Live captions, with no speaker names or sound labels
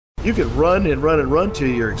You can run and run and run till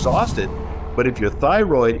you're exhausted, but if your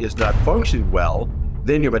thyroid is not functioning well,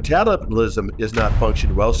 then your metabolism is not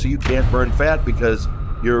functioning well, so you can't burn fat because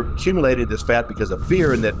you're accumulating this fat because of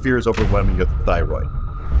fear, and that fear is overwhelming your thyroid.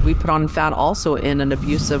 We put on fat also in an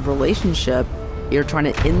abusive relationship. You're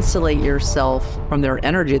trying to insulate yourself from their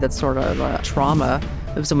energy. That's sort of a trauma.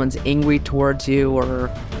 If someone's angry towards you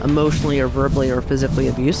or emotionally or verbally or physically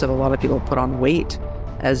abusive, a lot of people put on weight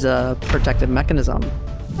as a protective mechanism.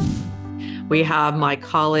 We have my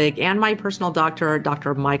colleague and my personal doctor,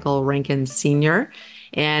 Dr. Michael Rankin Sr.,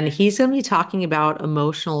 and he's going to be talking about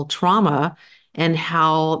emotional trauma and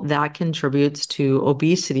how that contributes to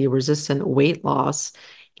obesity, resistant weight loss,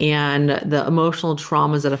 and the emotional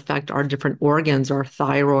traumas that affect our different organs, our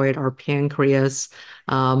thyroid, our pancreas,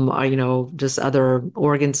 just other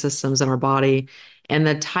organ systems in our body, and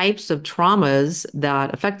the types of traumas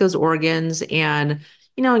that affect those organs. And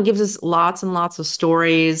it gives us lots and lots of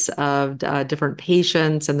stories of different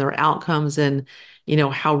patients and their outcomes, and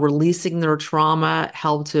how releasing their trauma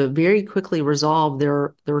helped to very quickly resolve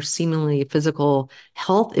their seemingly physical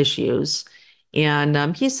health issues.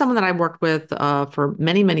 And he's someone that I worked with for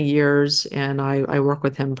many, many years, and I work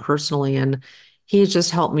with him personally. And he's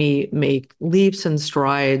just helped me make leaps and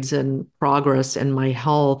strides and progress in my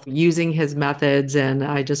health using his methods. And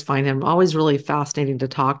I just find him always really fascinating to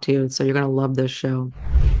talk to. So you're going to love this show.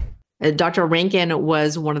 Dr. Rankin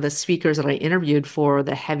was one of the speakers that I interviewed for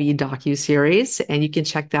the Heavy docuseries, and you can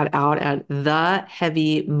check that out at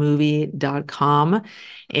theheavymovie.com.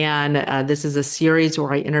 And this is a series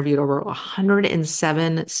where I interviewed over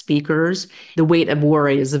 107 speakers. The Weight of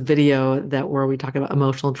Worry is a video where we talk about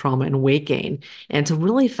emotional trauma and weight gain. And it's a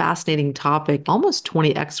really fascinating topic, almost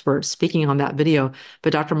 20 experts speaking on that video,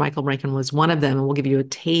 but Dr. Michael Rankin was one of them, and we'll give you a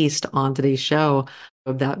taste on today's show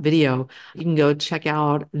of that video. You can go check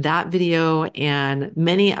out that video and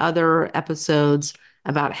many other episodes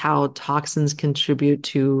about how toxins contribute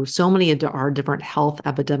to so many of our different health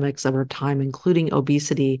epidemics of our time, including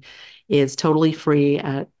obesity. It's totally free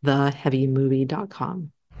at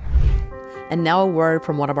theheavymovie.com. And now a word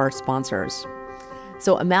from one of our sponsors.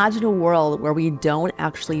 So imagine a world where we don't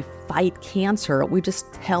actually fight cancer. We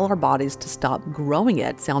just tell our bodies to stop growing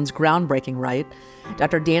it. Sounds groundbreaking, right?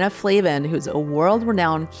 Dr. Dana Flavin, who's a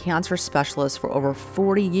world-renowned cancer specialist for over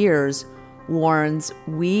 40 years, warns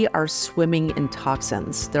we are swimming in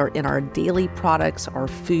toxins. They're in our daily products, our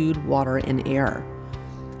food, water, and air.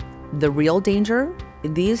 The real danger?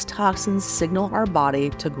 These toxins signal our body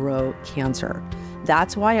to grow cancer.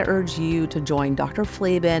 That's why I urge you to join Dr.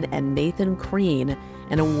 Flavin and Nathan Crean,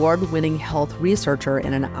 an award-winning health researcher,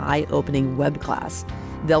 in an eye-opening web class.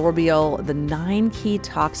 They'll reveal the 9 key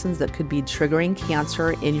toxins that could be triggering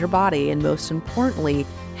cancer in your body, and most importantly,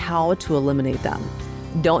 how to eliminate them.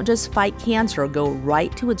 Don't just fight cancer, go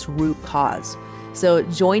right to its root cause. So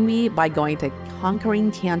join me by going to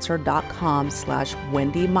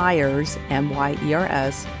conqueringcancer.com/Wendy Myers,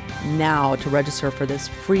 MYERS, now to register for this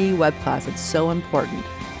free web class. It's so important.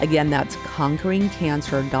 Again, that's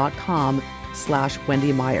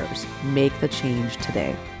conqueringcancer.com/Wendy Myers. Make the change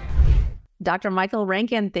today. Dr. Michael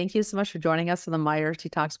Rankin, thank you so much for joining us on the Myers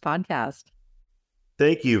Detox podcast.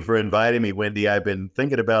 Thank you for inviting me, Wendy. I've been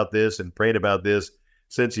thinking about this and praying about this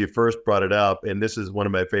since you first brought it up, and this is one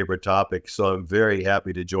of my favorite topics, so I'm very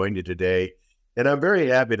happy to join you today. And I'm very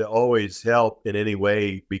happy to always help in any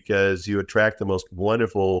way because you attract the most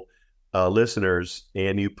wonderful listeners,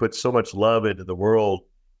 and you put so much love into the world.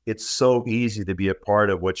 It's so easy to be a part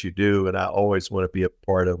of what you do, and I always want to be a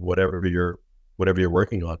part of whatever you're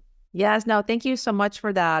working on. Yes, no, thank you so much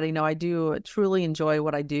for that. I do truly enjoy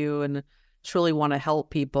what I do and truly want to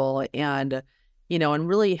help people and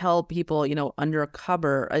really help people,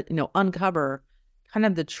 uncover kind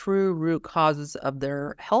of the true root causes of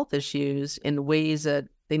their health issues in ways that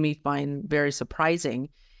they may find very surprising.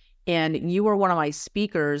 And you were one of my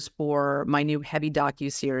speakers for my new Heavy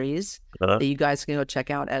docuseries that you guys can go check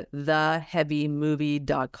out at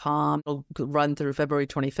theheavymovie.com. It'll run through February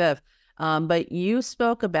 25th. But you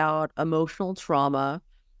spoke about emotional trauma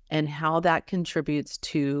and how that contributes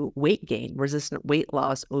to weight gain, resistant weight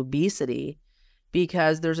loss, obesity,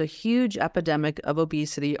 because there's a huge epidemic of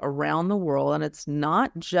obesity around the world. And it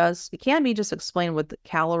can't be just explained with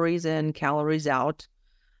calories in, calories out.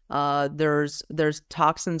 There's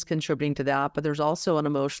toxins contributing to that, but there's also an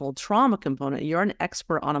emotional trauma component. You're an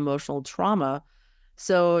expert on emotional trauma.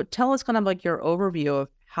 So tell us kind of like your overview of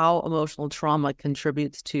how emotional trauma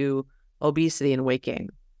contributes to obesity and weight gain.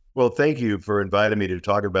 Well, thank you for inviting me to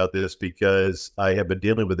talk about this because I have been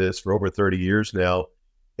dealing with this for over 30 years now.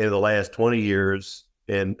 In the last 20 years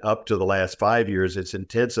and up to the last 5 years, it's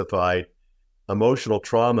intensified. emotional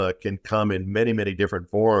trauma can come in many, many different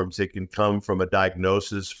forms. It can come from a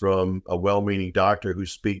diagnosis from a well-meaning doctor who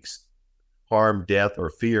speaks harm, death, or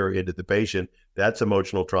fear into the patient. That's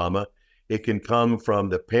emotional trauma. It can come from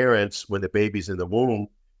the parents when the baby's in the womb.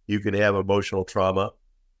 You can have emotional trauma.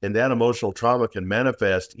 And that emotional trauma can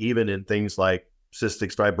manifest even in things like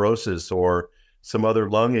cystic fibrosis or some other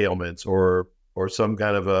lung ailments or some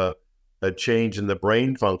kind of a change in the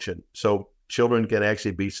brain function. So children can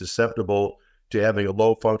actually be susceptible to having a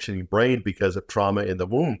low functioning brain because of trauma in the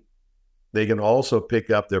womb. They can also pick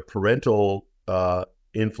up their parental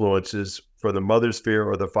influences from the mother's fear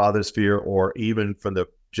or the father's fear, or even from the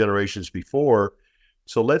generations before.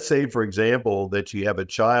 So let's say, for example, that you have a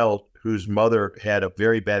child whose mother had a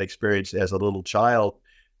very bad experience as a little child,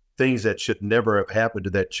 things that should never have happened to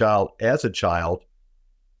that child as a child.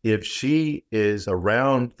 If she is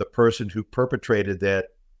around the person who perpetrated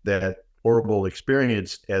that horrible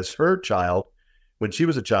experience as her child, when she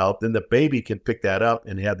was a child, then the baby can pick that up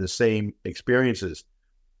and have the same experiences.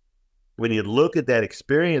 When you look at that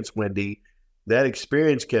experience, Wendy, that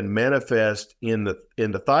experience can manifest in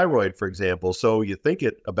the thyroid, for example. So you think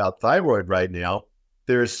about thyroid right now,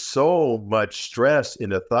 there's so much stress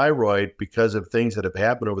in the thyroid because of things that have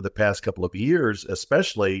happened over the past couple of years,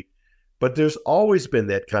 especially, but there's always been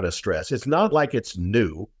that kind of stress. It's not like it's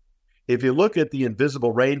new. If you look at the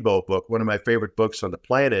Invisible Rainbow book, one of my favorite books on the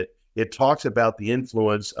planet, it talks about the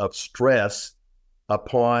influence of stress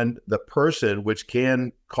upon the person, which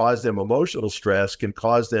can cause them emotional stress, can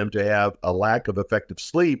cause them to have a lack of effective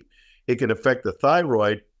sleep. It can affect the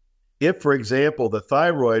thyroid. If, for example, the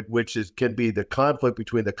thyroid, which can be the conflict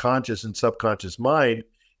between the conscious and subconscious mind,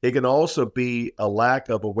 it can also be a lack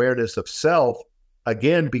of awareness of self,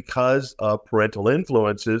 again, because of parental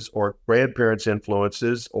influences or grandparents'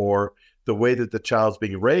 influences or the way that the child's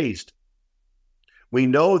being raised. We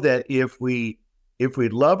know that if we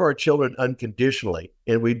love our children unconditionally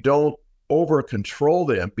and we don't over control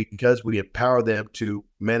them because we empower them to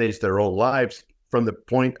manage their own lives from the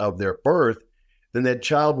point of their birth, then that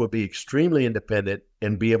child will be extremely independent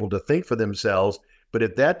and be able to think for themselves. But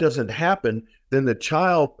if that doesn't happen, then the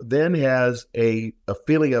child then has a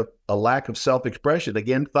feeling of a lack of self-expression,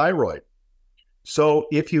 again, thyroid. So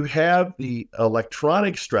if you have the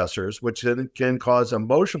electronic stressors, which can cause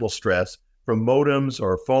emotional stress from modems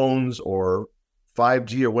or phones or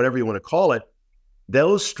 5G or whatever you want to call it,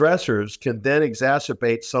 those stressors can then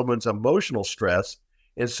exacerbate someone's emotional stress.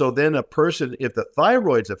 And so then a person, if the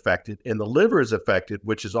thyroid's affected and the liver is affected,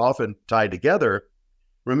 which is often tied together,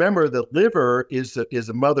 remember the liver is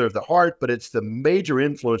the mother of the heart, but it's the major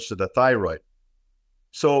influence to the thyroid.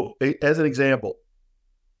 So as an example,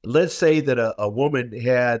 let's say that a woman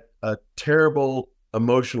had a terrible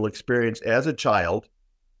emotional experience as a child,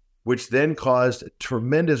 which then caused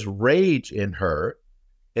tremendous rage in her.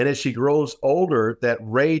 And as she grows older, that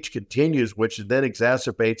rage continues, which then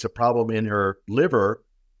exacerbates a problem in her liver,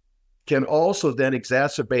 can also then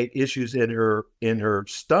exacerbate issues in her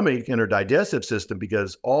stomach and her digestive system,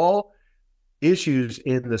 because all issues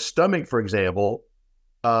in the stomach, for example,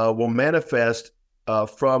 will manifest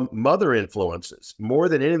from mother influences more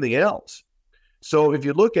than anything else. So if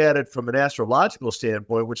you look at it from an astrological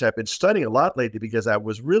standpoint, which I've been studying a lot lately because I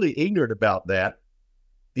was really ignorant about that,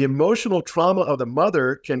 the emotional trauma of the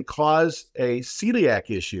mother can cause a celiac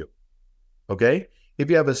issue, okay? If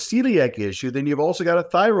you have a celiac issue, then you've also got a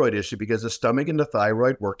thyroid issue because the stomach and the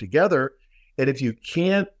thyroid work together. And if you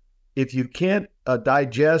can't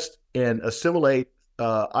digest and assimilate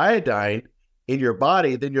iodine in your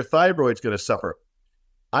body, then your thyroid's going to suffer.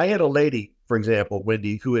 I had a lady, for example,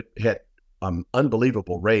 Wendy, who had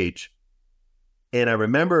unbelievable rage. And I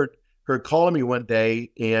remembered her calling me one day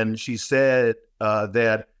and she said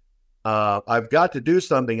that I've got to do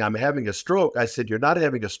something. I'm having a stroke. I said, you're not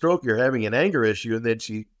having a stroke. You're having an anger issue. And then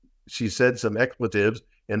she said some expletives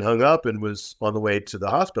and hung up and was on the way to the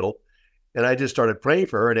hospital. And I just started praying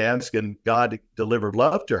for her and asking God to deliver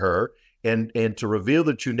love to her and to reveal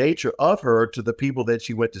the true nature of her to the people that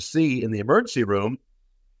she went to see in the emergency room.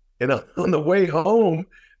 And on the way home,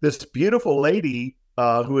 this beautiful lady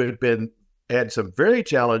who had some very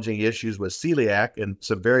challenging issues with celiac and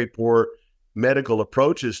some very poor medical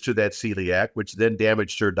approaches to that celiac, which then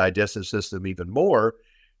damaged her digestive system even more.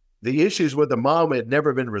 The issues with the mom had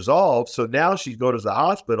never been resolved. So now she goes to the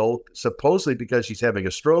hospital, supposedly because she's having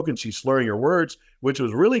a stroke and she's slurring her words, which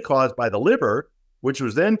was really caused by the liver, which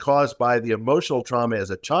was then caused by the emotional trauma as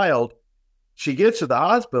a child. She gets to the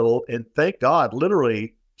hospital and thank God,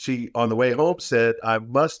 literally, she, on the way home, said, I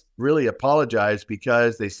must really apologize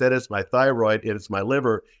because they said it's my thyroid and it's my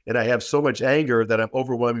liver. And I have so much anger that I'm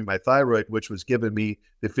overwhelming my thyroid, which was giving me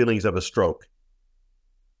the feelings of a stroke.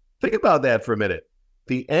 Think about that for a minute.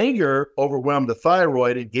 The anger overwhelmed the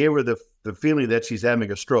thyroid and gave her the feeling that she's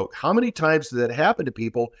having a stroke. How many times did that happen to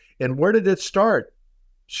people? And where did it start?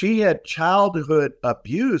 She had childhood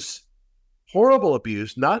abuse, horrible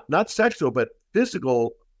abuse, not sexual, but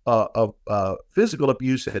physical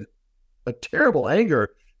abuse, and a terrible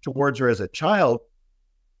anger towards her as a child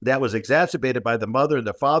that was exacerbated by the mother and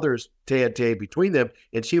the father's tete between them.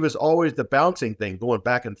 And she was always the bouncing thing going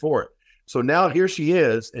back and forth. So now here she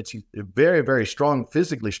is, and she's a very, very strong,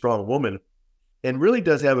 physically strong woman, and really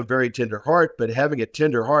does have a very tender heart, but having a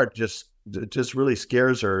tender heart just really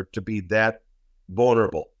scares her to be that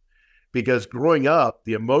vulnerable. Because growing up,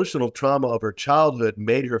 the emotional trauma of her childhood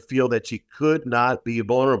made her feel that she could not be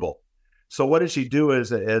vulnerable. So what did she do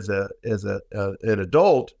as an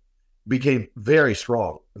adult? Became very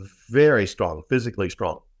strong, physically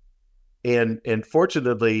strong. And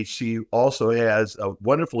fortunately, she also has a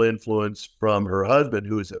wonderful influence from her husband,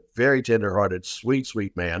 who is a very tenderhearted, sweet,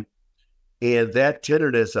 sweet man. And that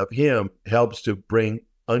tenderness of him helps to bring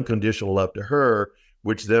unconditional love to her,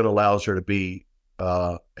 which then allows her to be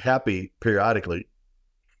happy periodically.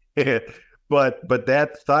 But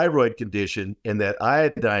that thyroid condition and that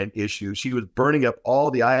iodine issue, she was burning up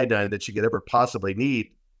all the iodine that she could ever possibly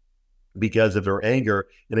need because of her anger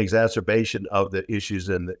and exacerbation of the issues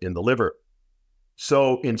in the liver.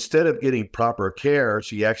 So instead of getting proper care,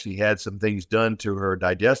 she actually had some things done to her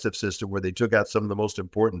digestive system where they took out some of the most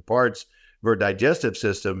important parts of her digestive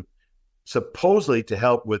system, supposedly to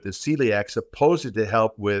help with the celiac, supposedly to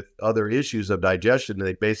help with other issues of digestion, and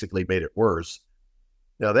they basically made it worse.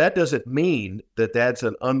 Now, that doesn't mean that that's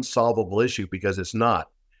an unsolvable issue, because it's not.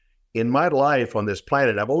 In my life on this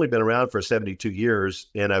planet, I've only been around for 72 years,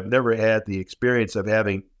 and I've never had the experience of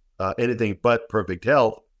having anything but perfect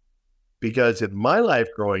health, because in my life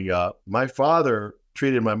growing up, my father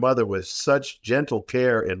treated my mother with such gentle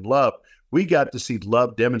care and love. We got to see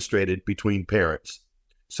love demonstrated between parents.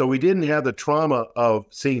 So we didn't have the trauma of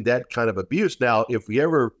seeing that kind of abuse. Now, if we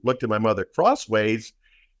ever looked at my mother crossways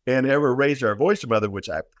and ever raised our voice to mother, which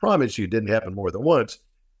I promise you didn't happen more than once,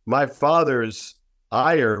 my father's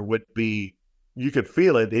ire would be, you could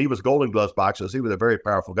feel it. He was Golden Gloves boxer. He was a very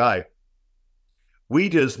powerful guy. We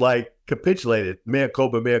just like capitulated, mea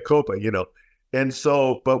culpa, you know. And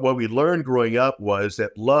so, but what we learned growing up was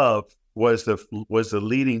that love was the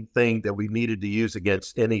leading thing that we needed to use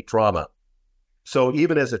against any trauma. So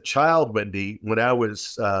even as a child, Wendy, when I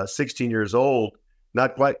was 16 years old,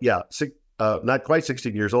 not quite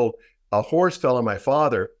 16 years old, a horse fell on my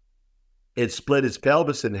father. It split his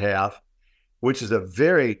pelvis in half, which is a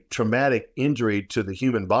very traumatic injury to the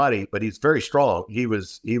human body, but he's very strong. He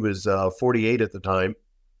was 48 at the time.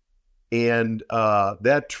 And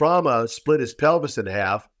that trauma split his pelvis in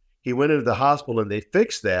half. He went into the hospital and they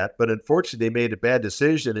fixed that, but unfortunately they made a bad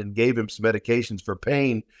decision and gave him some medications for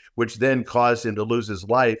pain, which then caused him to lose his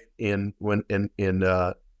life he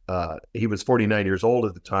was 49 years old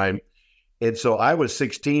at the time. And so I was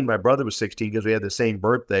 16, my brother was 16 because we had the same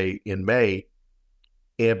birthday in May.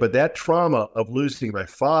 But that trauma of losing my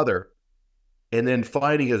father and then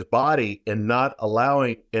finding his body and not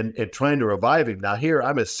allowing and trying to revive him. Now here,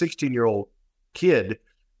 I'm a 16-year-old kid.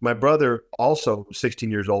 My brother, also 16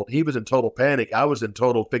 years old, he was in total panic. I was in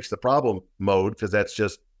total fix the problem mode because that's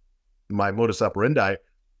just my modus operandi.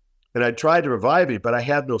 And I tried to revive him, but I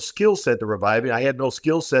had no skill set to revive him. I had no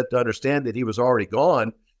skill set to understand that he was already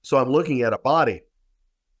gone. So I'm looking at a body.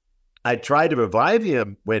 I tried to revive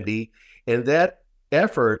him, Wendy, and that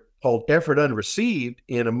effort, called effort unreceived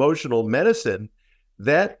in emotional medicine,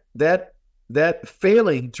 that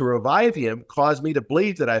failing to revive him caused me to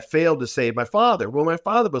believe that I failed to save my father. Well, my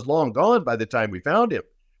father was long gone by the time we found him.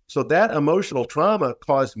 So that emotional trauma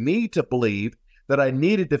caused me to believe that I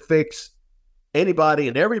needed to fix anybody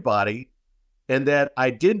and everybody, and that I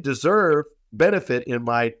didn't deserve benefit in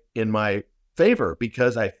my favor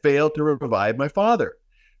because I failed to revive my father.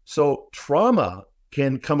 So trauma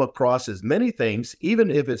can come across as many things,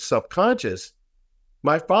 even if it's subconscious.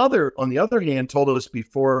 My father, on the other hand, told us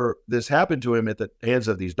before this happened to him at the hands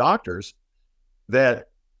of these doctors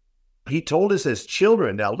that he told us as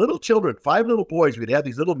children, now little children, 5 little boys, we'd have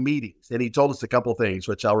these little meetings, and he told us a couple of things,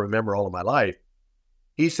 which I'll remember all of my life.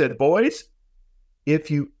 He said, boys, if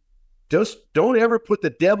you just don't ever put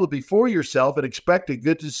the devil before yourself and expect a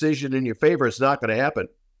good decision in your favor, it's not going to happen.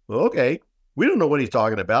 Well, okay. We don't know what he's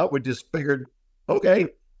talking about. We just figured, okay.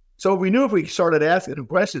 So we knew if we started asking him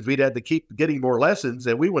questions, we'd have to keep getting more lessons,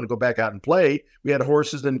 and we want to go back out and play. We had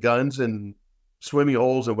horses and guns and swimming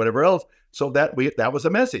holes and whatever else. So that was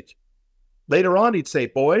a message. Later on, he'd say,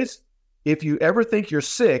 boys, if you ever think you're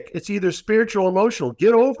sick, it's either spiritual or emotional.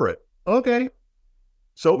 Get over it. Okay.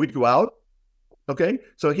 So we'd go out. Okay.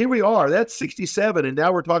 So here we are. That's 67. And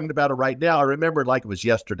now we're talking about it right now. I remember it like it was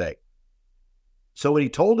yesterday. So what he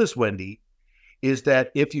told us, Wendy, is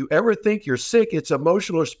that if you ever think you're sick, it's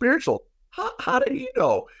emotional or spiritual. How did he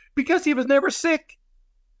know? Because he was never sick.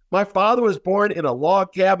 My father was born in a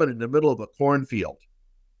log cabin in the middle of a cornfield.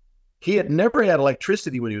 He had never had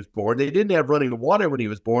electricity when he was born. They didn't have running water when he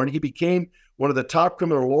was born. He became one of the top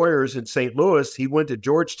criminal lawyers in St. Louis. He went to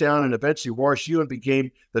Georgetown and eventually WashU and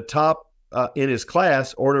became the top in his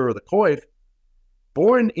class, Order of the Coif,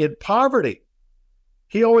 born in poverty.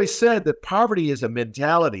 He always said that poverty is a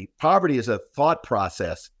mentality. Poverty is a thought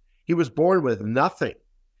process. He was born with nothing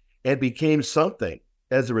and became something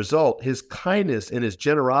as a result, his kindness and his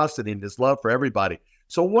generosity and his love for everybody.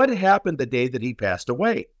 So what happened the day that he passed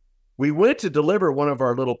away? We went to deliver one of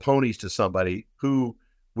our little ponies to somebody who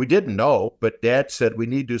we didn't know, but Dad said we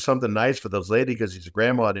need to do something nice for this lady because he's a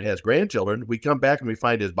grandma and has grandchildren. We come back and we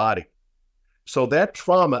find his body. So that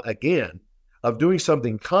trauma, again, of doing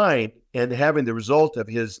something kind and having the result of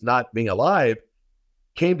his not being alive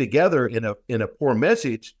came together in a poor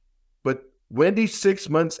message. But Wendy, 6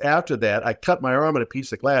 months after that, I cut my arm on a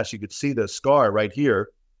piece of glass. You could see the scar right here.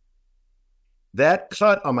 That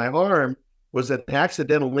cut on my arm was an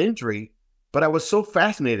accidental injury, but I was so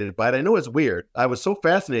fascinated by it. I know it's weird. I was so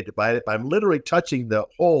fascinated by it. I'm literally touching the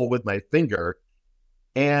hole with my finger.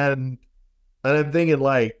 And I'm thinking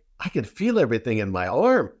like, I can feel everything in my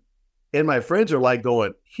arm. And my friends are like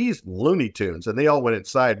going, he's Looney Tunes. And they all went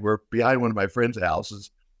inside. We're behind one of my friends'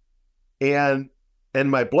 houses. And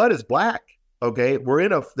my blood is black. Okay.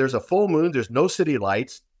 There's a full moon. There's no city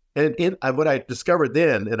lights. And what I discovered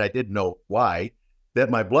then, and I didn't know why, that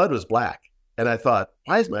my blood was black. And I thought,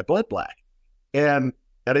 why is my blood black? And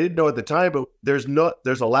I didn't know at the time, but there's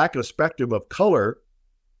a lack of spectrum of color.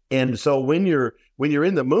 And so when you're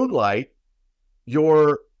in the moonlight,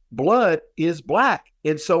 your blood is black.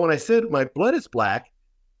 And so when I said my blood is black,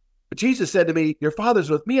 Jesus said to me, your father's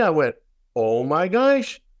with me. I went, oh my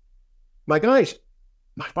gosh, my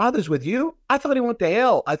father's with you? I thought he went to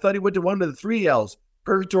hell. I thought he went to one of the three L's,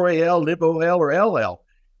 purgatory hell, limbo hell, or LL.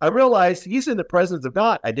 I realized he's in the presence of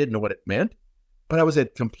God. I didn't know what it meant, but I was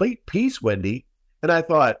at complete peace, Wendy. And I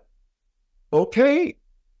thought, okay,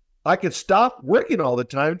 I could stop working all the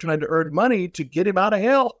time trying to earn money to get him out of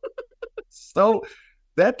hell. So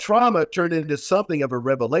that trauma turned into something of a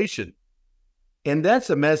revelation. And that's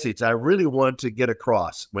a message I really want to get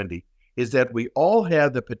across, Wendy, is that we all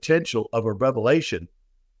have the potential of a revelation,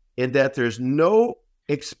 and that there's no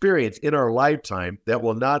experience in our lifetime that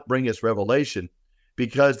will not bring us revelation,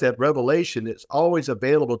 because that revelation is always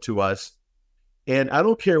available to us. And I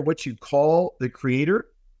don't care what you call the creator.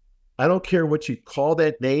 I don't care what you call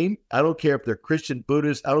that name. I don't care if they're Christian,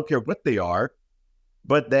 Buddhist. I don't care what they are.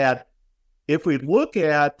 But that if we look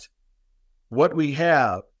at what we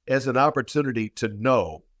have as an opportunity to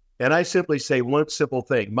know, and I simply say one simple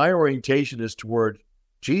thing, my orientation is toward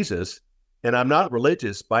Jesus, and I'm not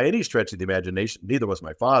religious by any stretch of the imagination. Neither was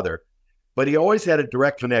my father, but he always had a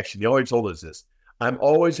direct connection. He always told us this. I'm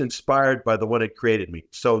always inspired by the one that created me.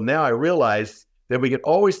 So now I realize that we can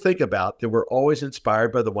always think about that we're always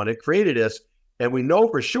inspired by the one that created us. And we know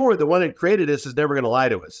for sure the one that created us is never going to lie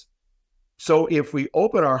to us. So if we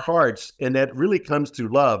open our hearts, and that really comes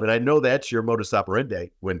through love, and I know that's your modus operandi,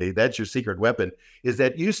 Wendy, that's your secret weapon, is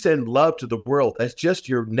that you send love to the world. That's just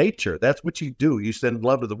your nature. That's what you do. You send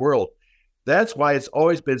love to the world. That's why it's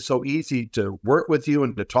always been so easy to work with you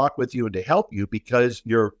and to talk with you and to help you, because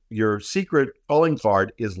your secret calling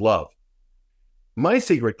card is love. My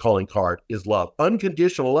secret calling card is love,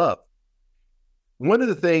 unconditional love. One of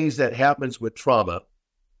the things that happens with trauma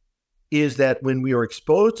is that when we are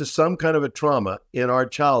exposed to some kind of a trauma in our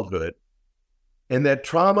childhood, and that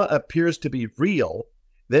trauma appears to be real,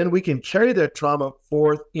 then we can carry that trauma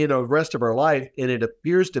forth in the rest of our life, and it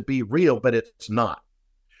appears to be real, but it's not.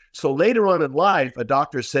 So later on in life, a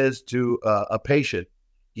doctor says to a patient,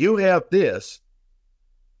 you have this.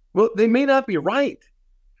 Well, they may not be right,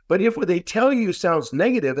 but if what they tell you sounds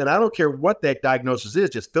negative, and I don't care what that diagnosis is,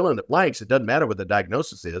 just fill in the blanks. It doesn't matter what the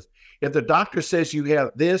diagnosis is. If the doctor says you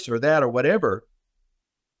have this or that or whatever,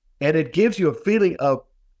 and it gives you a feeling of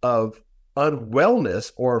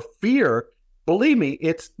unwellness or fear, believe me,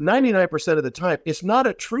 it's 99% of the time, it's not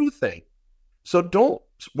a true thing. So don't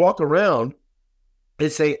walk around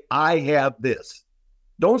and say, I have this.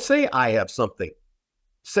 Don't say I have something.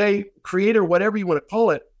 Say, creator, whatever you want to call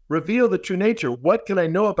it, reveal the true nature. What can I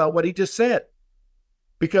know about what he just said?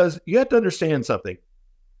 Because you have to understand something.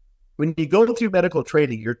 When you go through medical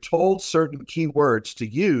training, you're told certain key words to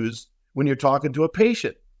use when you're talking to a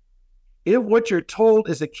patient. If what you're told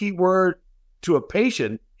is a key word to a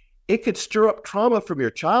patient, it could stir up trauma from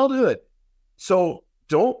your childhood. So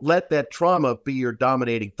don't let that trauma be your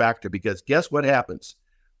dominating factor, because guess what happens?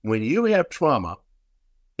 When you have trauma,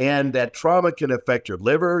 and that trauma can affect your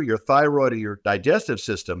liver, your thyroid, or your digestive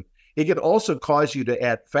system, it can also cause you to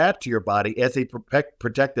add fat to your body as a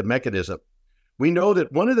protective mechanism. We know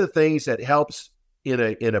that one of the things that helps in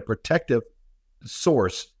a protective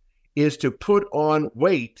source is to put on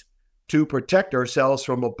weight to protect ourselves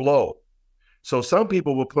from a blow. So some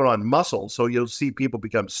people will put on muscle. So you'll see people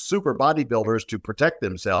become super bodybuilders to protect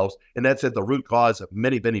themselves. And that's at the root cause of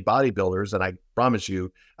many, many bodybuilders. And I promise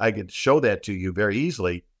you, I can show that to you very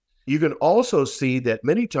easily. You can also see that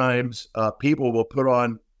many times people will put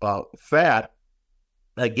on fat,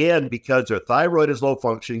 again, because their thyroid is low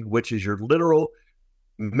functioning, which is your literal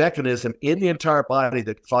mechanism in the entire body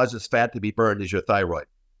that causes fat to be burned, is your thyroid.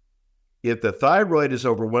 If the thyroid is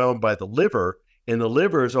overwhelmed by the liver, and the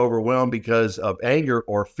liver is overwhelmed because of anger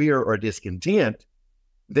or fear or discontent,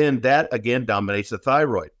 then that again dominates the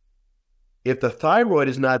thyroid. If the thyroid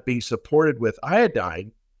is not being supported with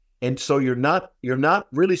iodine, and so you're not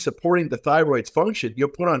really supporting the thyroid's function, you'll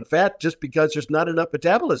put on fat just because there's not enough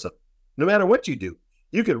metabolism. No matter what you do,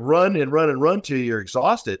 you can run and run and run till you're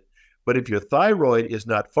exhausted, but if your thyroid is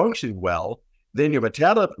not functioning well, then your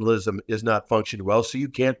metabolism is not functioning well, so you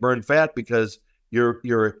can't burn fat because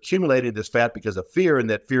you're accumulating this fat because of fear, and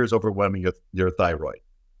that fear is overwhelming your thyroid.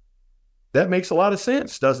 That makes a lot of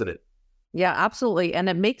sense, doesn't it? Yeah, absolutely. And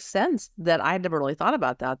it makes sense that I never really thought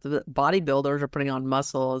about that. The bodybuilders are putting on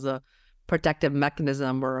muscle as a protective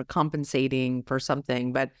mechanism or compensating for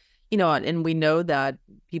something. But, and we know that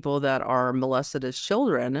people that are molested as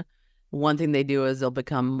children, one thing they do is they'll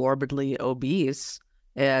become morbidly obese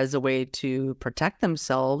as a way to protect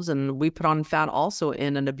themselves. And we put on fat also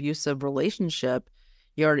in an abusive relationship.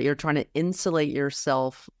 You're trying to insulate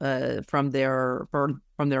yourself from their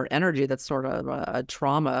energy. That's sort of a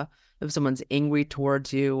trauma. If someone's angry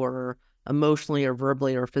towards you or emotionally or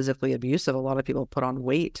verbally or physically abusive, a lot of people put on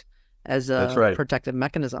weight as a protective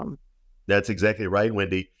mechanism. That's exactly right,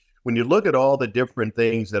 Wendy. When you look at all the different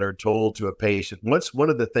things that are told to a patient, what's one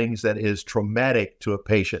of the things that is traumatic to a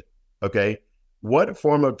patient? Okay. What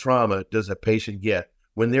form of trauma does a patient get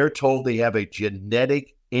when they're told they have a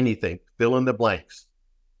genetic anything? Fill in the blanks.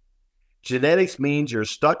 Genetics means you're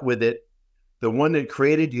stuck with it. The one that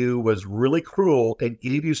created you was really cruel and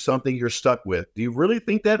gave you something you're stuck with. Do you really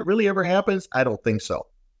think that really ever happens? I don't think so.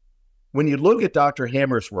 When you look at Dr.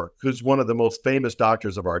 Hammer's work, who's one of the most famous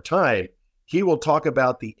doctors of our time, he will talk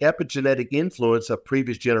about the epigenetic influence of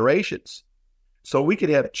previous generations. So we could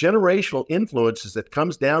have generational influences that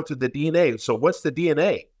comes down to the DNA. So what's the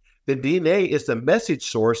DNA? The DNA is the message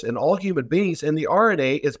source in all human beings, and the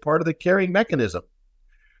RNA is part of the carrying mechanism.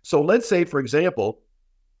 So let's say, for example,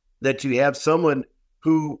 that you have someone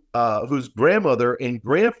whose grandmother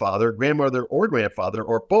or grandfather,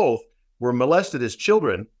 or both, were molested as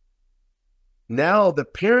children. Now the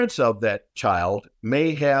parents of that child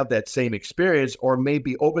may have that same experience, or may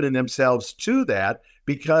be opening themselves to that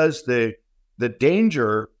because the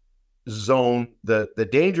danger zone, the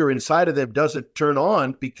danger inside of them doesn't turn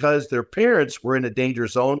on because their parents were in a danger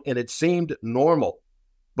zone and it seemed normal.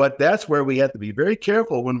 But that's where we have to be very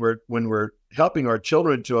careful when we're helping our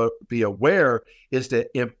children to be aware, is to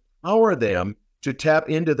empower them to tap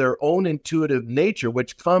into their own intuitive nature,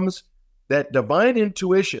 which comes, that divine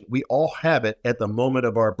intuition. We all have it at the moment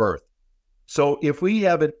of our birth. So if we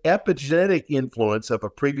have an epigenetic influence of a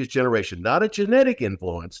previous generation, not a genetic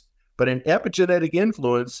influence, but an epigenetic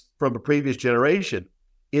influence from a previous generation,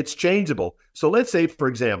 it's changeable. So let's say, for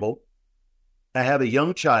example, I have a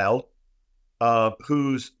young child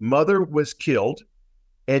whose mother was killed,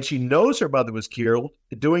 and she knows her mother was killed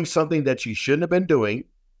doing something that she shouldn't have been doing.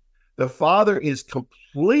 The father is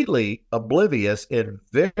completely oblivious and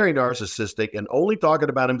very narcissistic and only talking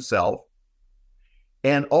about himself.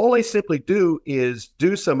 And all I simply do is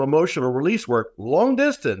do some emotional release work, long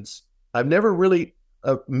distance. I've never really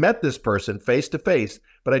met this person face to face,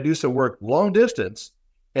 but I do some work long distance.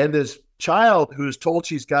 And this child who's told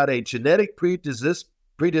she's got a genetic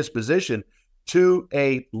predisposition to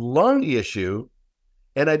a lung issue,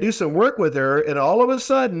 and I do some work with her, and all of a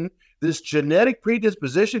sudden, this genetic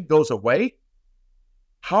predisposition goes away.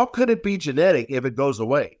 How could it be genetic if it goes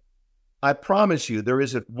away? I promise you, there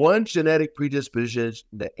isn't one genetic predisposition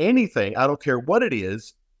to anything. I don't care what it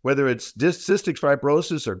is, whether it's cystic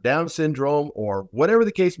fibrosis or Down syndrome or whatever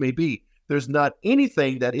the case may be. There's not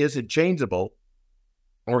anything that isn't changeable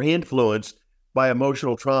or influenced by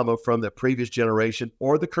emotional trauma from the previous generation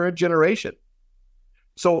or the current generation.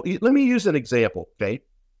 So let me use an example, okay?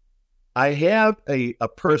 I have a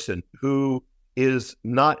person who is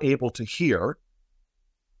not able to hear.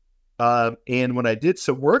 And when I did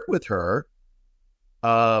some work with her,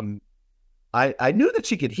 I knew that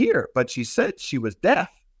she could hear, but she said she was deaf.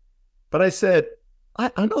 But I said,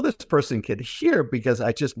 I know this person can hear because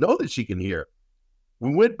I just know that she can hear.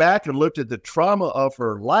 We went back and looked at the trauma of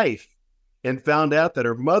her life and found out that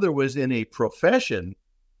her mother was in a profession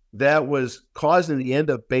that was causing the end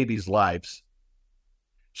of babies' lives.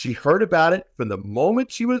 She heard about it from the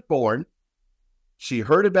moment she was born. She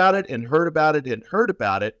heard about it and heard about it and heard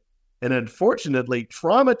about it, and unfortunately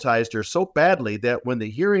traumatized her so badly that when the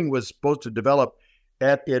hearing was supposed to develop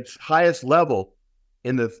at its highest level,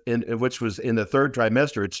 which was in the third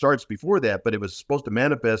trimester, it starts before that, but it was supposed to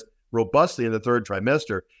manifest robustly in the third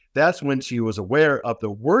trimester. That's when she was aware of the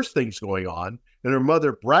worst things going on, and her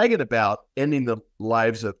mother bragging about ending the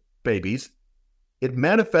lives of babies. It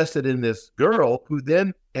manifested in this girl who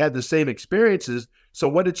then had the same experiences. So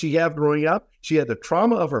what did she have growing up? She had the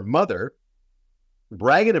trauma of her mother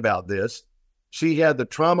bragging about this. She had the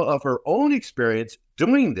trauma of her own experience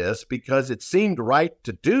doing this because it seemed right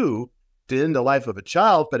to do to end the life of a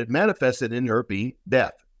child, but it manifested in her being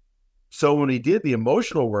deaf. So when he did the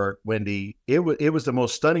emotional work, Wendy, it was the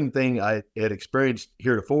most stunning thing I had experienced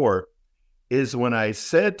heretofore, is when I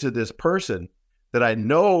said to this person that I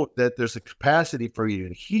know that there's a capacity for you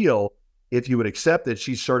to heal if you would accept it.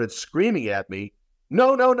 She started screaming at me,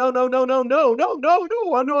 no, I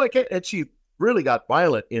can't. And she really got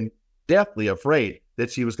violent and deathly afraid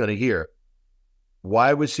that she was going to hear.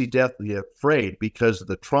 Why was she deathly afraid? Because of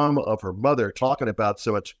the trauma of her mother talking about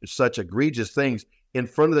such egregious things in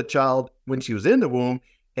front of the child when she was in the womb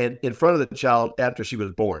and in front of the child after she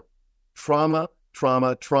was born. Trauma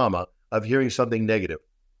of hearing something negative.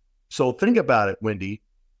 So think about it, Wendy.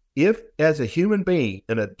 If, as a human being,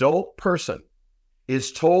 an adult person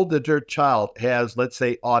is told that their child has, let's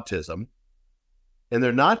say, autism, and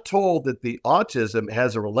they're not told that the autism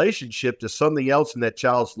has a relationship to something else in that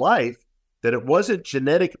child's life, that it wasn't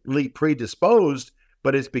genetically predisposed,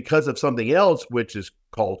 but it's because of something else, which is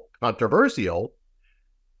called controversial,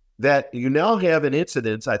 that you now have an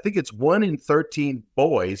incidence, I think it's 1 in 13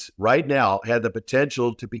 boys right now had the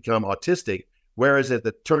potential to become autistic, whereas at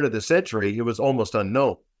the turn of the century, it was almost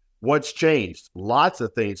unknown. What's changed? Lots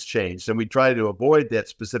of things changed, and we try to avoid that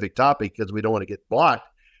specific topic because we don't want to get blocked,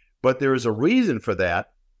 but there is a reason for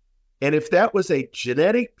that. And if that was a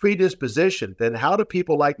genetic predisposition, then how do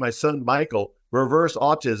people like my son, Michael, reverse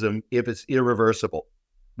autism if it's irreversible?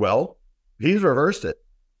 Well, he's reversed it.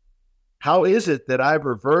 How is it that I've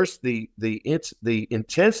reversed the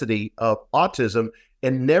intensity of autism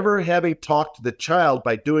and never having talked to the child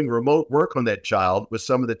by doing remote work on that child with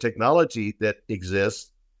some of the technology that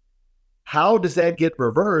exists? How does that get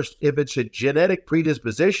reversed if it's a genetic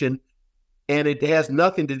predisposition and it has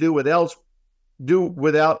nothing to do without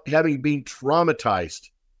having been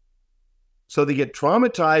traumatized? So they get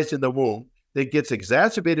traumatized in the womb. That gets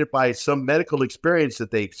exacerbated by some medical experience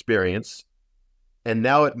that they experience, and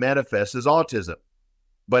now it manifests as autism.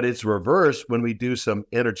 But it's reversed when we do some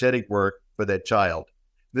energetic work for that child.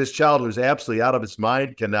 This child who's absolutely out of his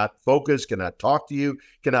mind, cannot focus, cannot talk to you,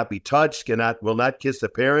 cannot be touched, will not kiss the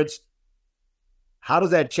parents. How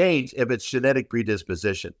does that change if it's genetic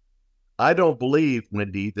predisposition? I don't believe,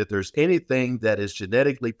 Wendy, that there's anything that is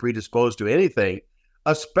genetically predisposed to anything,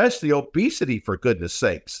 especially obesity, for goodness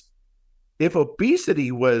sakes. If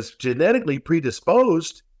obesity was genetically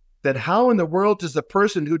predisposed, then how in the world does the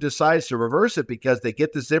person who decides to reverse it because they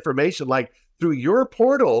get this information like through your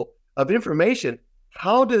portal of information,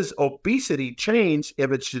 how does obesity change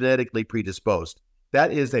if it's genetically predisposed?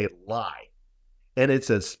 That is a lie. And it's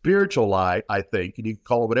a spiritual lie, I think, and you can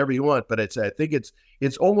call it whatever you want, but I think it's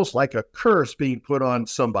almost like a curse being put on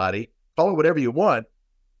somebody. Call it whatever you want.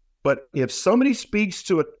 But if somebody speaks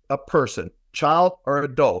to a person, child or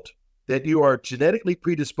adult, that you are genetically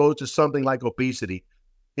predisposed to something like obesity,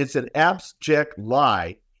 it's an abject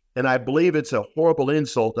lie. And I believe it's a horrible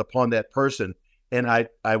insult upon that person. And I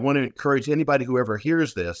want to encourage anybody who ever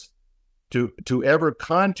hears this to ever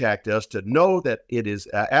contact us to know that it is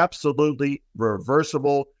an absolutely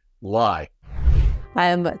reversible lie.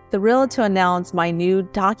 I'm thrilled to announce my new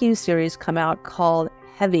docu-series come out called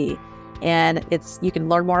Heavy. And you can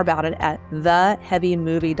learn more about it at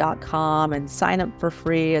theheavymovie.com and sign up for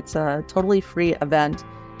free. It's a totally free event.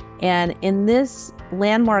 And in this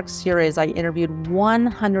landmark series, I interviewed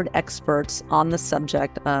 100 experts on the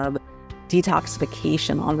subject of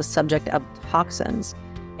detoxification, on the subject of toxins,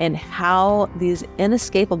 and how these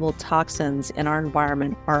inescapable toxins in our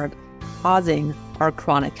environment are causing our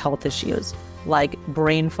chronic health issues like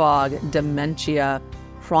brain fog, dementia,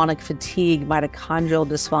 chronic fatigue, mitochondrial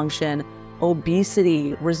dysfunction,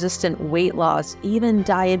 obesity, resistant weight loss, even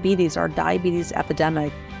diabetes. Our diabetes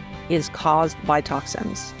epidemic is caused by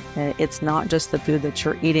toxins. It's not just the food that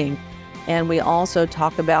you're eating. And we also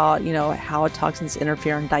talk about, how toxins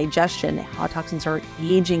interfere in digestion, how toxins are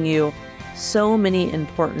aging you. So many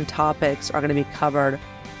important topics are going to be covered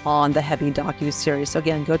on the Heavy docu-series. So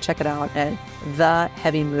again, go check it out at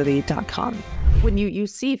theheavymovie.com. When you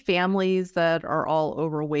see families that are all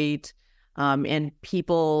overweight, and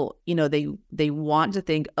people, they want to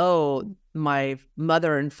think, oh, my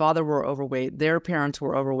mother and father were overweight, their parents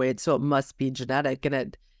were overweight, so it must be genetic. And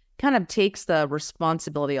it kind of takes the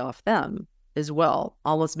responsibility off them as well,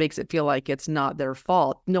 almost makes it feel like it's not their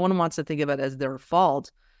fault. No one wants to think of it as their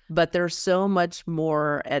fault, but there's so much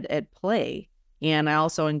more at play. And I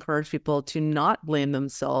also encourage people to not blame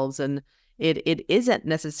themselves. And it isn't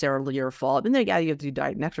necessarily your fault. And then, yeah, you have to do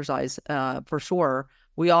diet and exercise for sure.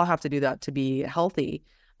 We all have to do that to be healthy.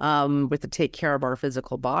 We have to take care of our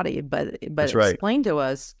physical body. But That's right. Explain to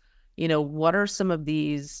us, what are some of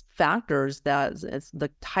these factors that it's the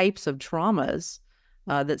types of traumas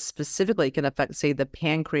that specifically can affect, say, the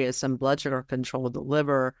pancreas and blood sugar control, the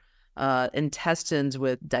liver, intestines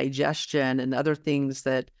with digestion, and other things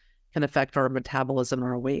that can affect our metabolism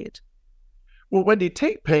or our weight. Well, when you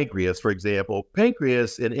take pancreas, for example,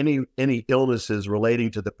 pancreas and any illnesses relating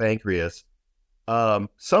to the pancreas,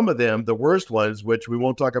 some of them, the worst ones, which we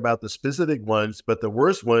won't talk about the specific ones, but the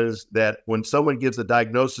worst ones that when someone gives a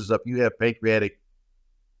diagnosis of you have pancreatic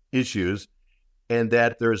issues and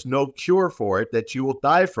that there's no cure for it, that you will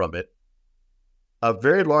die from it, a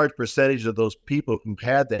very large percentage of those people who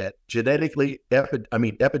had that epigenetically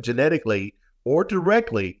or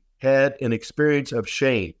directly had an experience of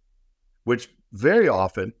shame, which very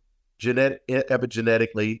often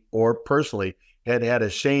epigenetically or personally had a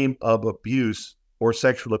shame of abuse or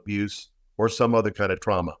sexual abuse or some other kind of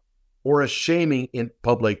trauma or a shaming in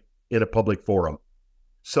a public forum.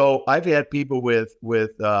 So I've had people with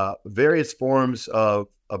various forms of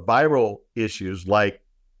viral issues like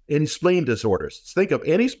any spleen disorders. Think of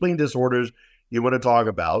any spleen disorders you want to talk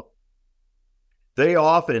about. They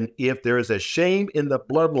often, if there is a shame in the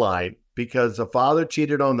bloodline because the father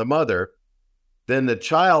cheated on the mother, then the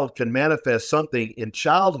child can manifest something in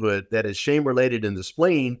childhood that is shame-related in the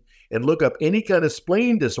spleen, and look up any kind of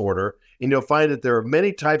spleen disorder, and you'll find that there are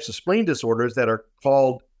many types of spleen disorders that are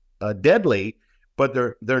called deadly, but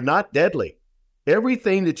they're not deadly.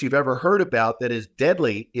 Everything that you've ever heard about that is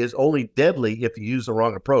deadly is only deadly if you use the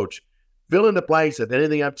wrong approach. Fill in the blanks of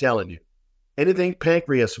anything I'm telling you. Anything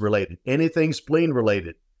pancreas-related, anything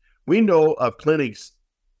spleen-related. We know of clinics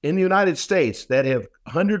in the United States that have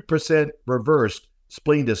 100% reversed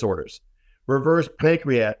spleen disorders, reversed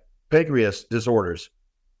pancreas disorders.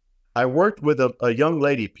 I worked with a young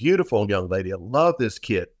lady, beautiful young lady. I love this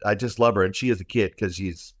kid. I just love her, and she is a kid because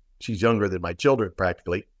she's younger than my children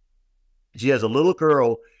practically. She has a little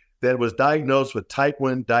girl that was diagnosed with type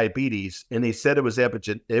 1 diabetes, and they said it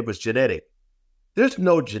was genetic. There's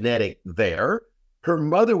no genetic there. Her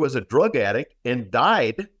mother was a drug addict and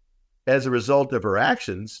died as a result of her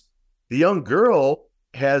actions. The young girl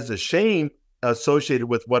has a shame associated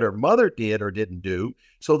with what her mother did or didn't do.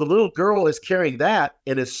 So the little girl is carrying that.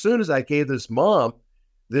 And as soon as I gave this mom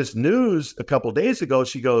this news a couple of days ago,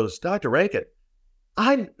 she goes, Dr. Rankin,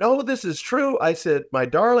 I know this is true. I said, my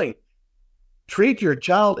darling, treat your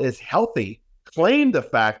child as healthy. Claim the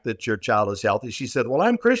fact that your child is healthy. She said, well,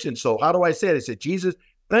 I'm Christian, so how do I say it? I said, Jesus,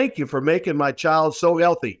 thank you for making my child so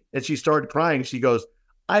healthy. And she started crying. She goes,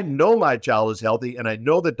 I know my child is healthy, and I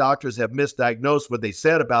know the doctors have misdiagnosed what they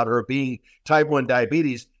said about her being type 1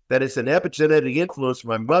 diabetes, that it's an epigenetic influence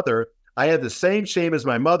from my mother. I had the same shame as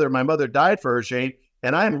my mother. My mother died for her shame,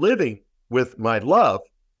 and I'm living with my love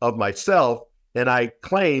of myself, and I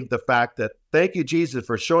claim the fact that, thank you, Jesus,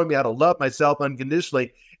 for showing me how to love myself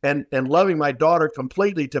unconditionally and loving my daughter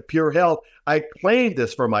completely to pure health. I claim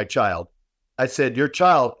this for my child. I said, your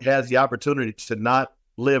child has the opportunity to not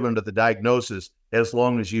live under the diagnosis as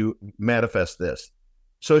long as you manifest this.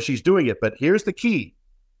 So she's doing it. But here's the key.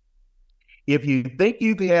 If you think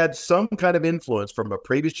you've had some kind of influence from a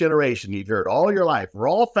previous generation, you've heard all your life, we're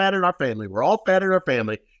all fat in our family, we're all fat in our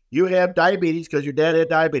family, you have diabetes because your dad had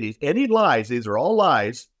diabetes. Any lies, these are all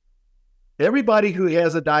lies. Everybody who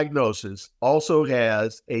has a diagnosis also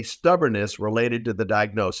has a stubbornness related to the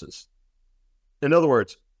diagnosis. In other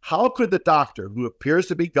words, how could the doctor, who appears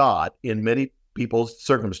to be God in many people's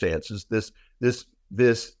circumstances,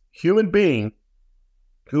 this human being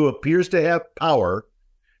who appears to have power,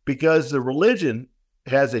 because the religion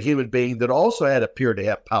has a human being that also had appeared to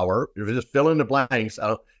have power. Just fill in the blanks.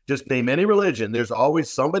 Just name any religion. There's always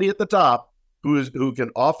somebody at the top who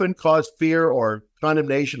can often cause fear or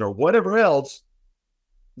condemnation or whatever else,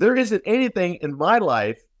 there isn't anything in my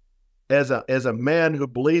life as a man who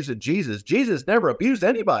believes in Jesus. Jesus never abused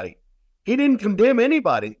anybody. He didn't condemn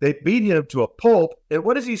anybody. They beat him to a pulp. And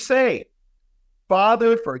what does he say?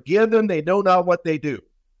 Father, forgive them. They know not what they do.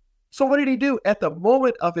 So what did he do? At the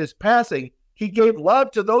moment of his passing, he gave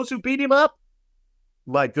love to those who beat him up.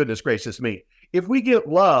 My goodness gracious me. If we give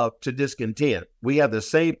love to discontent, we have the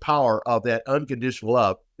same power of that unconditional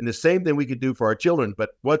love, and the same thing we can do for our children.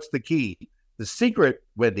 But what's the key? The secret,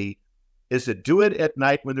 Wendy, is to do it at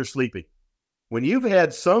night when they're sleeping. When you've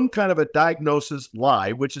had some kind of a diagnosis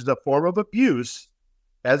lie, which is a form of abuse,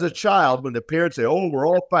 as a child, when the parents say, oh, we're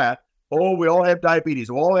all fat, oh, we all have diabetes,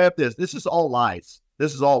 we all have this. This is all lies.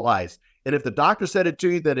 This is all lies. And if the doctor said it to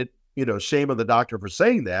you, then shame on the doctor for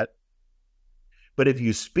saying that. But if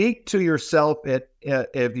you speak to yourself,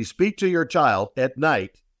 if you speak to your child at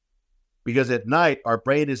night, because at night our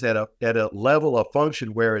brain is at a level of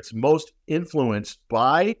function where it's most influenced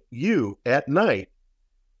by you at night,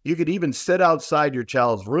 you could even sit outside your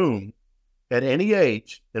child's room at any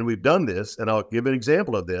age, and we've done this, and I'll give an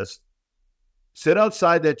example of this. Sit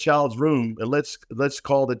outside that child's room, and let's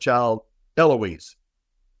call the child Eloise.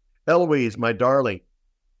 Eloise, my darling,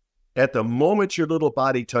 at the moment your little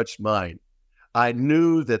body touched mine, I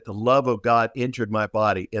knew that the love of God entered my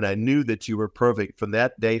body, and I knew that you were perfect from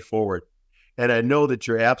that day forward. And I know that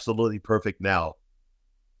you're absolutely perfect now.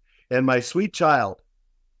 And my sweet child,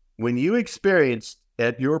 when you experienced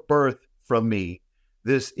at your birth from me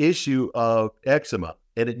this issue of eczema,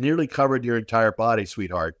 and it nearly covered your entire body,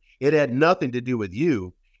 sweetheart, it had nothing to do with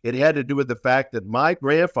you. It had to do with the fact that my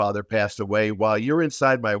grandfather passed away while you're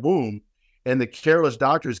inside my womb, and the careless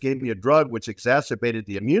doctors gave me a drug which exacerbated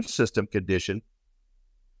the immune system condition.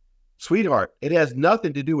 Sweetheart, it has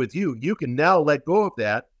nothing to do with you. You can now let go of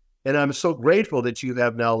that, and I'm so grateful that you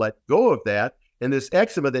have now let go of that, and this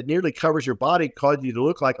eczema that nearly covers your body caused you to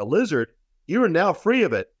look like a lizard. You are now free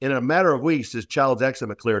of it. In a matter of weeks, this child's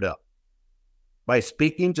eczema cleared up by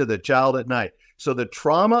speaking to the child at night. So the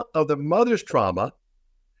trauma of the mother's trauma,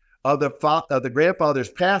 of the grandfather's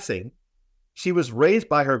passing, she was raised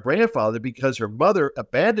by her grandfather because her mother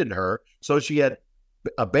abandoned her. So she had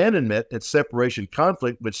abandonment and separation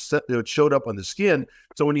conflict, which showed up on the skin.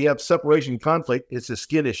 So when you have separation conflict, it's a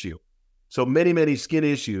skin issue. So many, many skin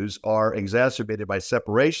issues are exacerbated by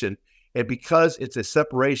separation. And because it's a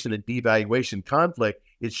separation and devaluation conflict,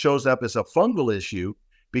 it shows up as a fungal issue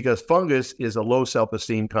because fungus is a low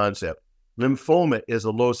self-esteem concept. Lymphoma is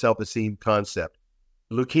a low self-esteem concept.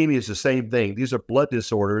 Leukemia is the same thing. These are blood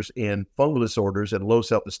disorders and fungal disorders and low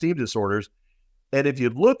self-esteem disorders. And if you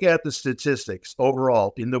look at the statistics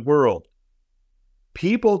overall in the world,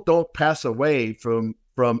 people don't pass away from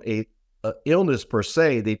a illness per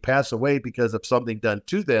se. They pass away because of something done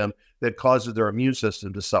to them that causes their immune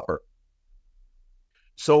system to suffer.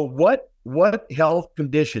 So what health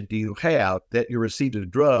condition do you have that you received a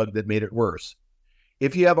drug that made it worse?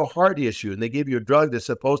 If you have a heart issue and they give you a drug that's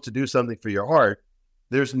supposed to do something for your heart,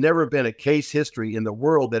 there's never been a case history in the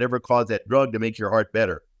world that ever caused that drug to make your heart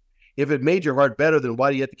better. If it made your heart better, then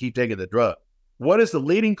why do you have to keep taking the drug? What is the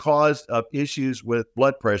leading cause of issues with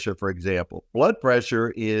blood pressure, for example? Blood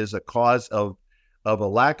pressure is a cause of a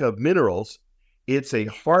lack of minerals. It's a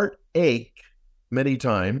heartache many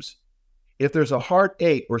times. If there's a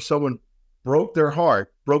heartache where someone broke their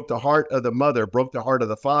heart, broke the heart of the mother, broke the heart of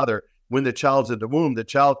the father, when the child's in the womb, the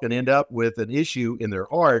child can end up with an issue in their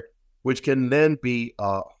heart, which can then be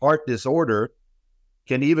a heart disorder,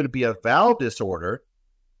 can even be a valve disorder.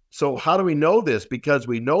 So how do we know this? Because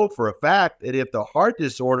we know for a fact that if the heart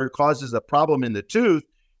disorder causes a problem in the tooth,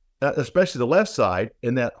 especially the left side,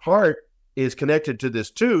 and that heart is connected to this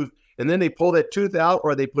tooth, and then they pull that tooth out,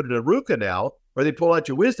 or they put in a root canal, or they pull out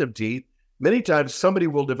your wisdom teeth, many times somebody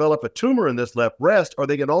will develop a tumor in this left breast, or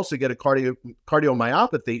they can also get a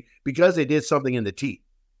cardiomyopathy because they did something in the teeth.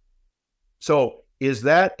 So is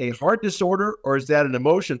that a heart disorder, or is that an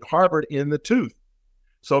emotion harbored in the tooth?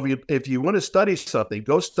 So if you want to study something,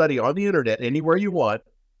 go study on the internet, anywhere you want,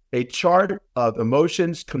 a chart of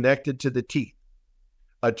emotions connected to the teeth,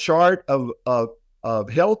 a chart of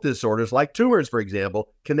health disorders like tumors, for example,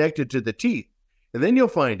 connected to the teeth. And then you'll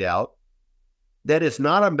find out that it's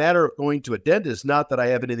not a matter of going to a dentist, not that I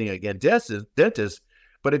have anything against dentists,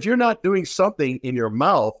 but if you're not doing something in your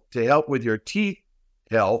mouth to help with your teeth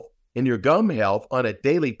health and your gum health on a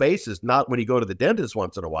daily basis, not when you go to the dentist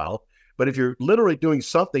once in a while, but if you're literally doing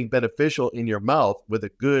something beneficial in your mouth with a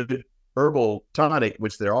good herbal tonic,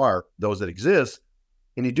 which there are those that exist,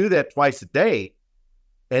 and you do that twice a day,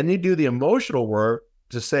 and you do the emotional work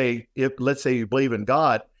to say, if let's say you believe in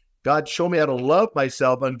God, God, show me how to love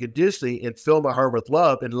myself unconditionally and fill my heart with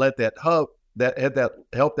love, and let that help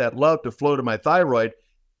that love to flow to my thyroid,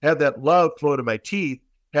 have that love flow to my teeth,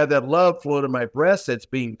 have that love flow to my breast that's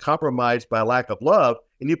being compromised by a lack of love.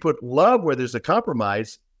 And you put love where there's a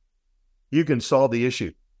compromise, you can solve the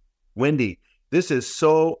issue. Wendy, this is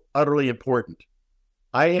so utterly important.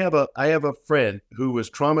 I have a friend who was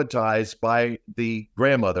traumatized by the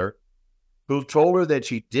grandmother who told her that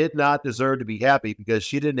she did not deserve to be happy because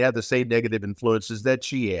she didn't have the same negative influences that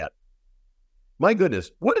she had. My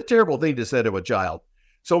goodness, what a terrible thing to say to a child.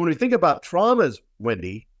 So when we think about traumas,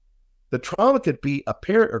 Wendy, the trauma could be a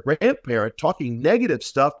parent or grandparent talking negative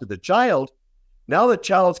stuff to the child. Now the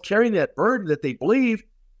child's carrying that burden that they believe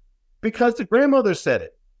because the grandmother said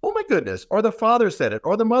it. Oh my goodness. Or the father said it,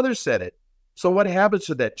 or the mother said it. So what happens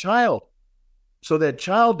to that child? So that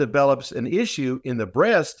child develops an issue in the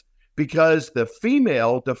breast because the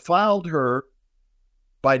female defiled her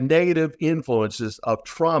by negative influences of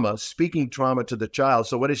trauma, speaking trauma to the child.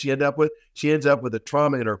 So what does she end up with? She ends up with a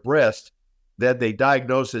trauma in her breast that they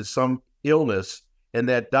diagnose as some illness, and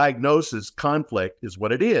that diagnosis conflict is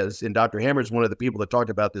what it is. And Dr. Hammer is one of the people that talked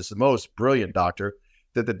about this the most, brilliant doctor,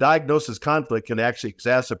 that the diagnosis conflict can actually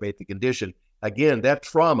exacerbate the condition. Again, that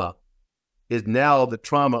trauma is now the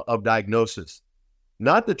trauma of diagnosis,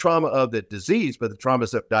 not the trauma of the disease, but the trauma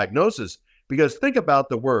of diagnosis. Because think about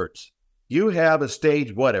the words. You have a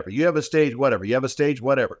stage whatever. You have a stage whatever. You have a stage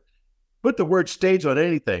whatever. Put the word stage on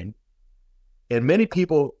anything, and many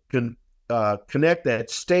people can connect that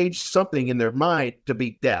stage something in their mind to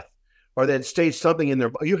be death, or that stage something in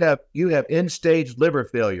their. You have end stage liver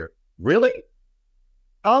failure. Really?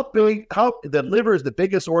 How big? How the liver is the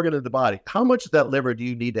biggest organ in the body. How much of that liver do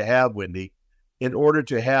you need to have, Wendy, in order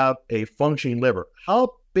to have a functioning liver?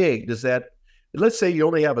 How big does that? Let's say you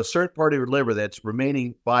only have a certain part of your liver that's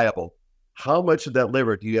remaining viable. How much of that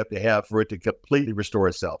liver do you have to have for it to completely restore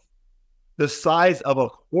itself? The size of a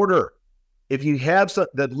quarter. If you have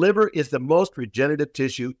the liver is the most regenerative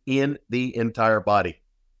tissue in the entire body.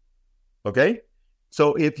 Okay?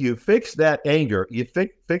 So if you fix that anger, you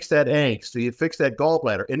fix that angst, so you fix that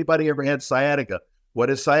gallbladder. Anybody ever had sciatica? What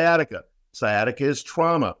is sciatica? Sciatica is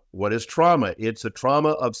trauma. What is trauma? It's a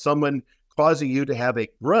trauma of someone causing you to have a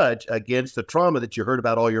grudge against the trauma that you heard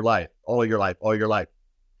about all your life.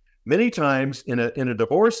 Many times in a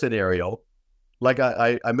divorce scenario, like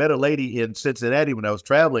I met a lady in Cincinnati when I was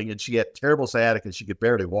traveling, and she had terrible sciatica. She could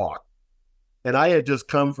barely walk. And I had just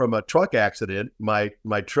come from a truck accident. My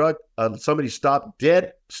truck, somebody stopped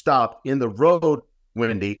in the road,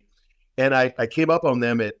 Wendy, and I came up on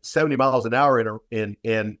them at 70 miles an hour, and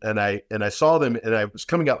I saw them, and I was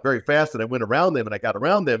coming up very fast, and I went around them, and I got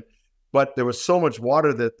around them, but there was so much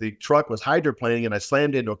water that the truck was hydroplaning, and I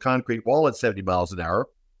slammed into a concrete wall at 70 miles an hour.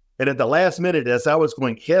 And at the last minute, as I was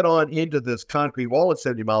going head on into this concrete wall at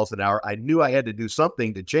 70 miles an hour, I knew I had to do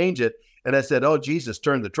something to change it. And I said, "Oh, Jesus,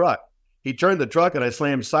 turn the truck." He turned the truck, and I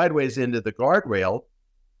slammed sideways into the guardrail,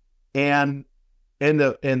 and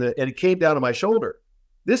it came down to my shoulder.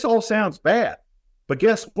 This all sounds bad, but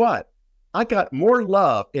guess what? I got more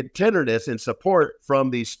love and tenderness and support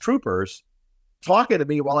from these troopers talking to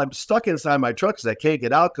me while I'm stuck inside my truck because I can't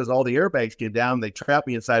get out because all the airbags came down. They trapped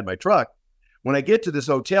me inside my truck. When I get to this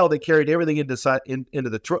hotel, they carried everything into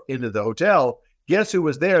the hotel. Guess who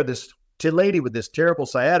was there? This lady with this terrible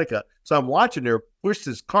sciatica. So I'm watching her push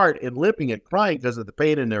this cart and limping and crying because of the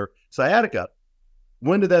pain in her sciatica.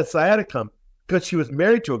 When did that sciatica come? Because she was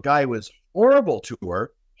married to a guy who was horrible to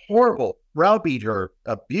her, horrible, browbeat her,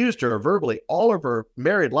 abused her verbally all of her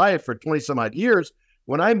married life for 20 some odd years.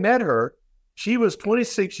 When I met her, she was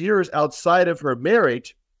 26 years outside of her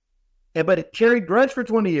marriage, but it carried grudge for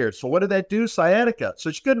 20 years. So what did that do? Sciatica.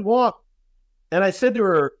 So she couldn't walk. And I said to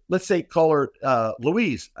her, let's say, call her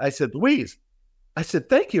Louise. I said, "Louise," I said,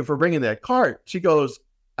 "thank you for bringing that cart." She goes,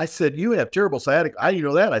 I said, "You have terrible sciatica." "I didn't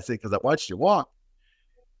know that." I said, "Because I watched you walk."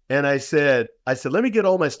 And I said, "Let me get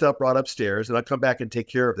all my stuff brought upstairs and I'll come back and take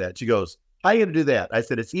care of that." She goes, "How are you going to do that?" I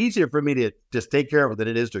said, "It's easier for me to just take care of it than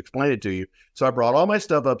it is to explain it to you." So I brought all my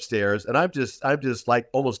stuff upstairs, and I'm just like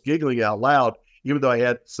almost giggling out loud. Even though I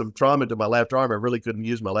had some trauma to my left arm, I really couldn't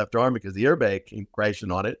use my left arm because the airbag came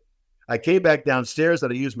crashing on it. I came back downstairs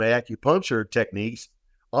and I used my acupuncture techniques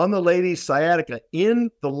on the lady's sciatica in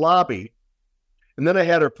the lobby. And then I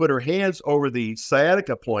had her put her hands over the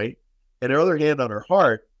sciatica point and her other hand on her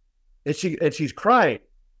heart. And she's crying.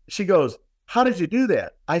 She goes, "How did you do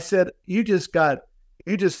that?" I said, you just got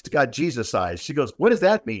Jesus-sized." She goes, "What does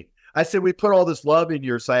that mean?" I said, "We put all this love in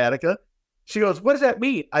your sciatica." She goes, "What does that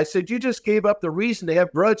mean?" I said, "You just gave up the reason to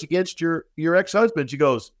have grudge against your ex-husband." She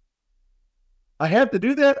goes, I have to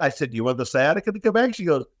do that? I said, do you want the sciatica to come back? She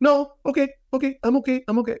goes, no, okay, I'm okay.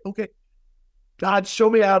 God, show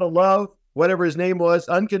me how to love whatever his name was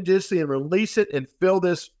unconditionally and release it and fill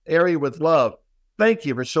this area with love. Thank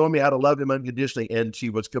you for showing me how to love him unconditionally. And she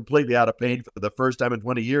was completely out of pain for the first time in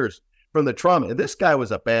 20 years from the trauma. And this guy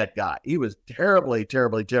was a bad guy. He was terribly,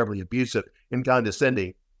 terribly, terribly abusive and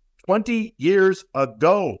condescending 20 years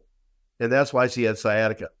ago. And that's why she had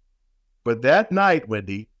sciatica. But that night,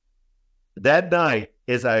 Wendy,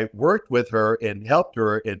 as I worked with her and helped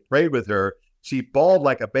her and prayed with her, she bawled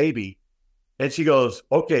like a baby. And she goes,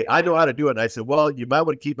 okay, I know how to do it. And I said, well, you might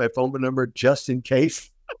want to keep my phone number just in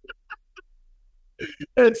case.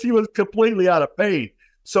 And she was completely out of pain.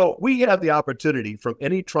 So we have the opportunity from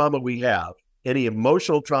any trauma we have, any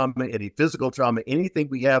emotional trauma, any physical trauma, anything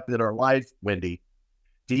we have in our life, Wendy,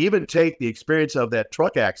 to even take the experience of that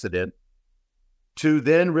truck accident to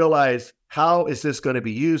then realize, how is this going to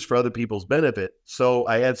be used for other people's benefit? So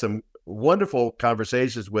I had some wonderful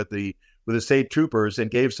conversations with the state troopers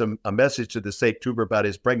and gave a message to the state trooper about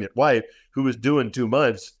his pregnant wife who was due in 2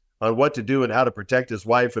 months on what to do and how to protect his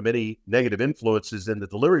wife from any negative influences in the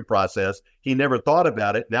delivery process. He never thought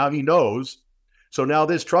about it. Now he knows. So now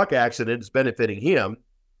this truck accident is benefiting him.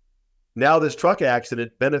 Now this truck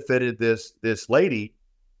accident benefited this lady,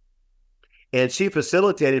 and she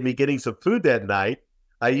facilitated me getting some food that night.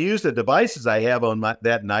 I used the devices I have on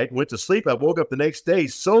that night, went to sleep. I woke up the next day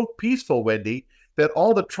so peaceful, Wendy, that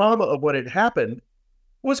all the trauma of what had happened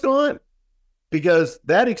was gone, because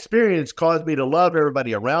that experience caused me to love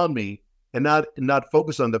everybody around me and not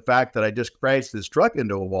focus on the fact that I just crashed this truck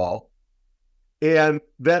into a wall. And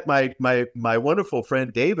that my wonderful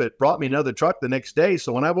friend David brought me another truck the next day.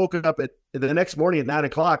 So when I woke up the next morning at 9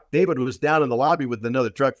 o'clock, David was down in the lobby with another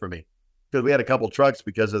truck for me, because we had a couple of trucks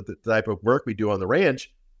because of the type of work we do on the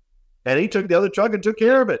ranch. And he took the other truck and took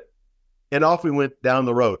care of it. And off we went down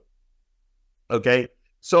the road. Okay.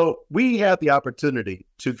 So we have the opportunity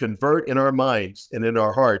to convert in our minds and in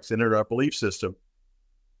our hearts and in our belief system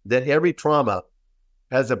that every trauma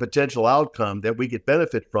has a potential outcome that we get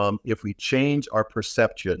benefit from if we change our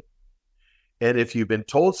perception. And if you've been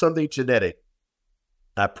told something genetic,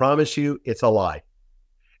 I promise you it's a lie.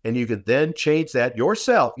 And you can then change that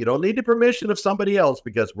yourself. You don't need the permission of somebody else,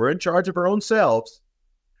 because we're in charge of our own selves.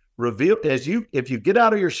 If you get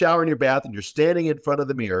out of your shower in your bath and you're standing in front of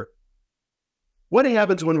the mirror, what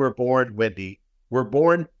happens when we're born, Wendy? We're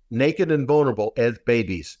born naked and vulnerable as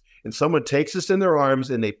babies. And someone takes us in their arms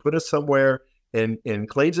and they put us somewhere and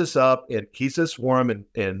cleans us up and keeps us warm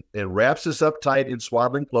and wraps us up tight in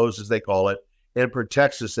swaddling clothes, as they call it, and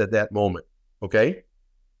protects us at that moment. Okay?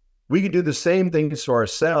 We can do the same things to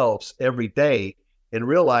ourselves every day and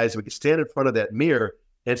realize we can stand in front of that mirror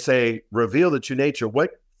and say, reveal the true nature.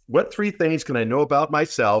 What 3 things can I know about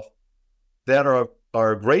myself that are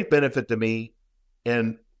a great benefit to me?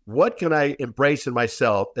 And what can I embrace in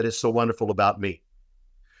myself that is so wonderful about me?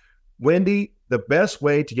 Wendy, the best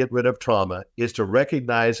way to get rid of trauma is to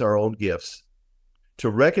recognize our own gifts, to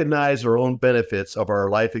recognize our own benefits of our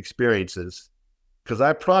life experiences. Because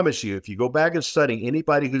I promise you, if you go back and study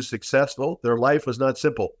anybody who's successful, their life was not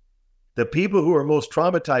simple. The people who are most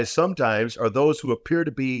traumatized sometimes are those who appear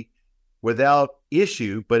to be without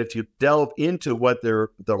issue, but if you delve into what their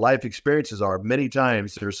life experiences are, many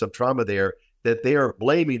times there's some trauma there that they are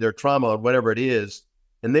blaming their trauma on whatever it is,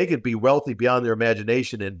 and they could be wealthy beyond their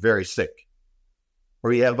imagination and very sick.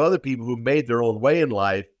 Or you have other people who made their own way in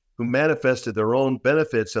life, who manifested their own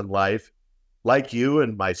benefits in life, like you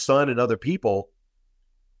and my son and other people.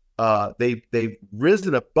 They've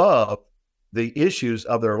risen above the issues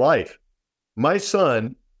of their life. My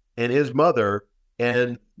son and his mother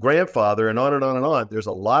and grandfather and on and on and on. There's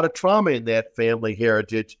a lot of trauma in that family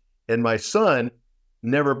heritage, and my son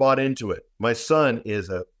never bought into it. My son is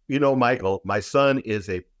Michael, my son is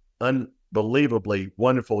a unbelievably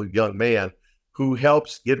wonderful young man who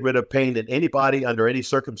helps get rid of pain in anybody under any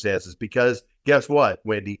circumstances, because guess what,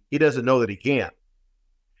 Wendy? He doesn't know that he can't.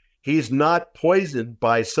 He's not poisoned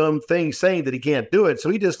by something saying that he can't do it. So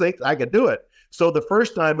he just thinks, I can do it. So the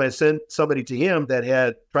first time I sent somebody to him that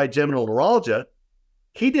had trigeminal neuralgia,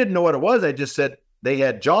 he didn't know what it was. I just said they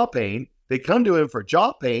had jaw pain. They come to him for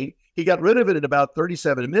jaw pain. He got rid of it in about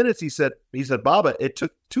 37 minutes. He said, Baba, it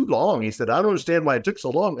took too long. He said, I don't understand why it took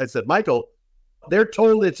so long. I said, Michael, they're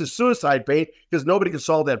told it's a suicide pain because nobody can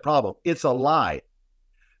solve that problem. It's a lie.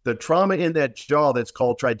 The trauma in that jaw that's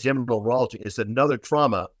called trigeminal neuralgia is another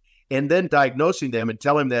trauma. And then diagnosing them and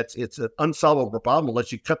telling them that it's an unsolvable problem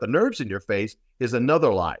unless you cut the nerves in your face is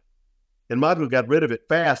another lie. And Michael got rid of it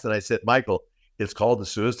fast. And I said, Michael, it's called the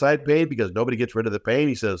suicide pain because nobody gets rid of the pain.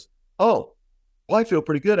 He says, oh, well, I feel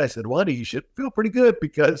pretty good. I said, Wanda, you should feel pretty good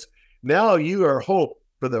because now you are hope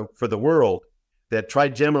for the world, that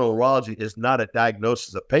trigeminal neuralgia is not a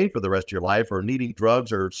diagnosis of pain for the rest of your life or needing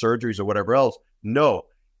drugs or surgeries or whatever else. No,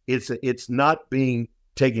 it's not being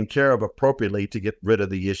taken care of appropriately to get rid of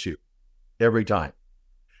the issue every time.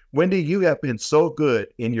 Wendy, you have been so good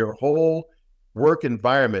in your whole work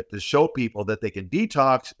environment to show people that they can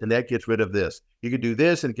detox and that gets rid of this. You can do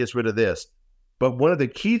this and it gets rid of this. But one of the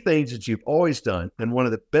key things that you've always done, and one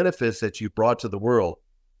of the benefits that you've brought to the world,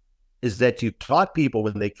 is that you've taught people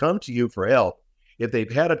when they come to you for help, if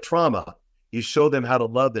they've had a trauma, you show them how to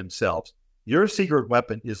love themselves. Your secret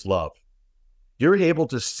weapon is love. You're able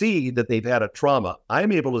to see that they've had a trauma.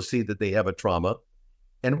 I'm able to see that they have a trauma.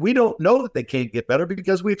 And we don't know that they can't get better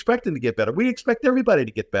because we expect them to get better. We expect everybody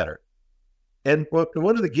to get better. And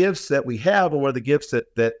one of the gifts that we have, and one of the gifts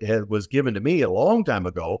that was given to me a long time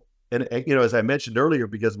ago, and as I mentioned earlier,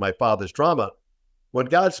 because of my father's trauma, when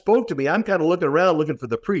God spoke to me, I'm kind of looking around looking for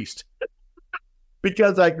the priest.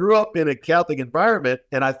 Because I grew up in a Catholic environment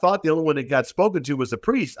and I thought the only one that got spoken to was a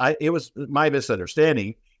priest. It was my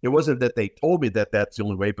misunderstanding. It wasn't that they told me that that's the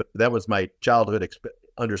only way, but that was my childhood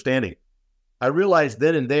understanding. I realized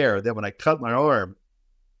then and there that when I cut my arm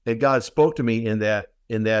and God spoke to me in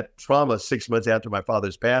that trauma 6 months after my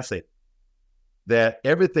father's passing, that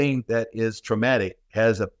everything that is traumatic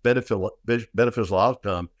has a beneficial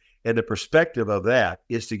outcome. And the perspective of that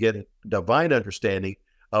is to get a divine understanding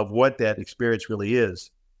of what that experience really is.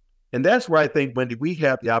 And that's where I think, Wendy, we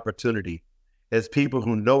have the opportunity as people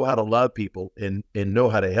who know how to love people and know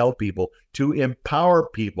how to help people, to empower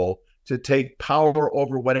people to take power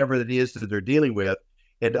over whatever it is that they're dealing with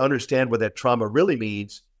and to understand what that trauma really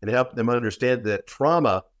means and help them understand that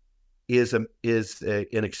trauma is an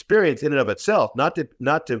experience in and of itself, not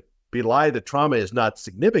to belie that trauma is not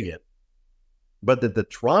significant, but that the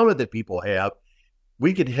trauma that people have,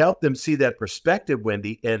 we can help them see that perspective,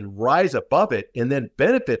 Wendy, and rise above it and then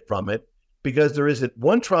benefit from it, because there isn't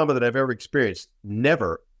one trauma that I've ever experienced,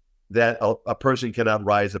 never, that a person cannot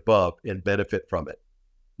rise above and benefit from it.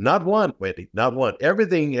 Not one, Wendy, not one.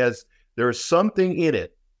 Everything there is something in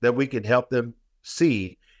it that we can help them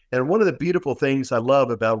see. And one of the beautiful things I love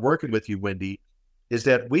about working with you, Wendy, is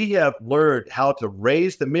that we have learned how to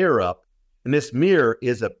raise the mirror up. And this mirror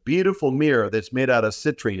is a beautiful mirror that's made out of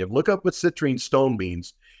citrine. And look up what citrine stone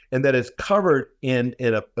means, and that is covered in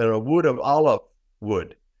a wood of olive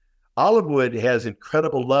wood. Olive wood has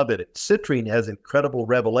incredible love in it. Citrine has incredible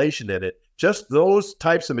revelation in it. Just those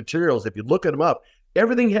types of materials, if you look at them up,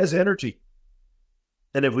 everything has energy.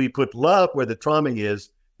 And if we put love where the trauma is,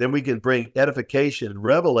 then we can bring edification and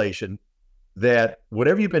revelation that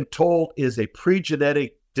whatever you've been told is a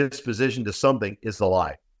pre-genetic disposition to something is a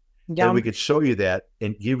lie. Yeah. And we could show you that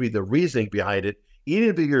and give you the reasoning behind it. Even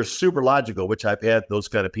if you're super logical, which I've had those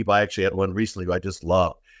kind of people. I actually had one recently who I just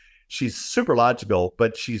love. She's super logical,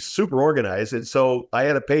 but she's super organized. And so I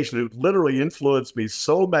had a patient who literally influenced me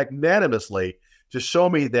so magnanimously to show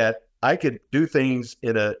me that I could do things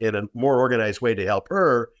in a more organized way to help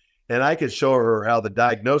her. And I could show her how the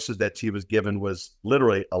diagnosis that she was given was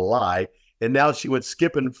literally a lie. And now she went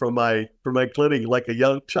skipping from my clinic like a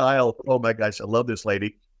young child. Oh my gosh, I love this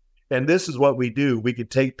lady. And this is what we do. We can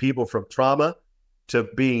take people from trauma to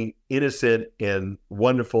being innocent and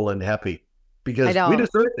wonderful and happy, because we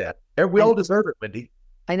deserve that. We all deserve it, Wendy.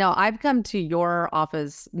 I know. I've come to your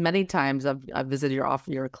office many times. I've visited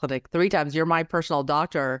your clinic 3 times. You're my personal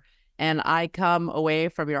doctor. And I come away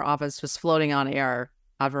from your office just floating on air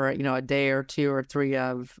after, a day or 2 or 3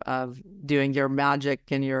 of doing your magic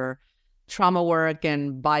and your trauma work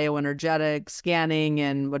and bioenergetic scanning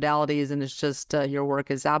and modalities. And it's just, your work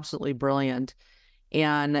is absolutely brilliant.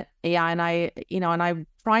 And yeah, and I'm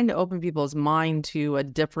trying to open people's mind to a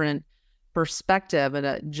different perspective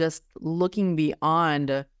and just looking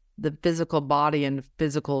beyond the physical body and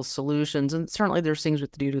physical solutions. And certainly there's things we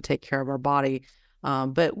have to do to take care of our body.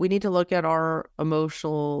 But we need to look at our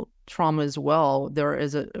emotional trauma as well. There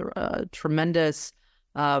is a tremendous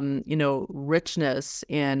richness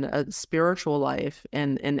in a spiritual life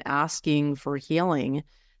and asking for healing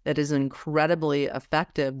that is incredibly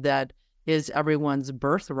effective, that is everyone's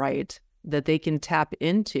birthright, that they can tap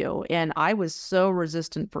into. And I was so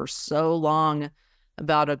resistant for so long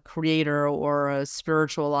about a creator or a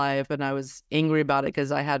spiritual life, and I was angry about it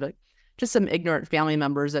because I had just some ignorant family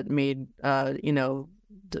members that made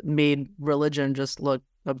religion just look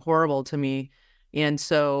horrible to me. And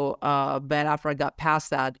so, but after I got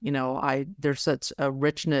past that, there's such a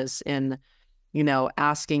richness in,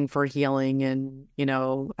 asking for healing and,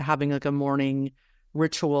 having like a morning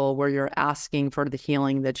ritual where you're asking for the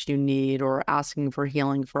healing that you need or asking for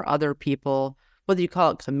healing for other people, whether you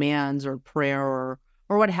call it commands or prayer or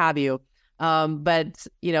what have you. But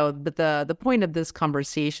the point of this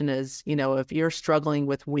conversation is, if you're struggling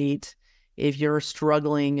with weight, if you're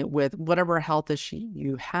struggling with whatever health issue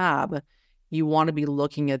you have, you want to be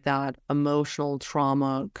looking at that emotional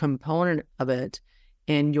trauma component of it.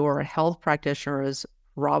 And your health practitioner is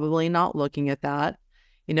probably not looking at that,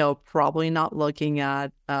 probably not looking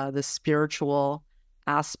at the spiritual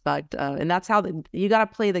aspect. And that's how you got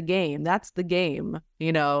to play the game. That's the game,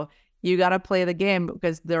 you got to play the game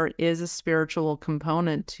because there is a spiritual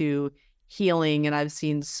component to healing. And I've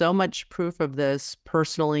seen so much proof of this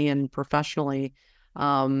personally and professionally,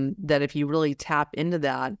 that if you really tap into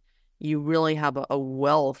that, you really have a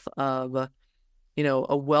wealth of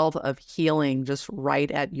healing just right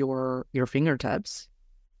at your fingertips.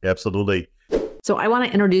 Absolutely. So I want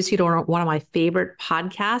to introduce you to one of my favorite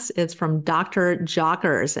podcasts. It's from Dr.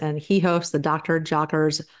 Jockers, and he hosts the Dr.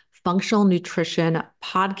 Jockers Functional Nutrition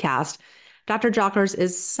podcast. Dr. Jockers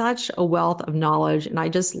is such a wealth of knowledge, and I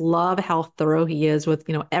just love how thorough he is with,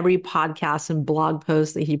 every podcast and blog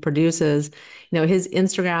post that he produces. His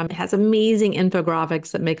Instagram has amazing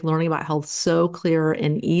infographics that make learning about health so clear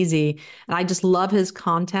and easy. And I just love his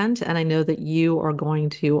content, and I know that you are going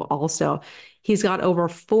to also. He's got over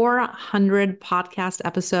 400 podcast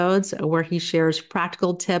episodes where he shares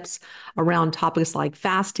practical tips around topics like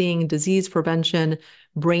fasting, disease prevention,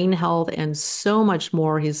 brain health, and so much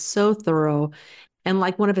more. He's so thorough. And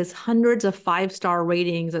like one of his hundreds of 5-star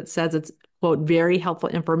ratings, it says it's, quote, very helpful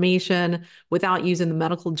information without using the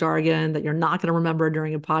medical jargon that you're not going to remember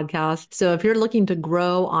during a podcast. So if you're looking to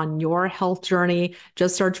grow on your health journey,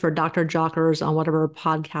 just search for Dr. Jockers on whatever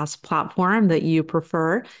podcast platform that you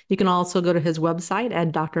prefer. You can also go to his website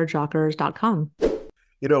at drjockers.com.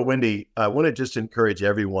 Wendy, I want to just encourage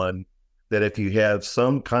everyone that if you have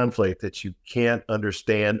some conflict that you can't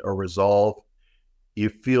understand or resolve, you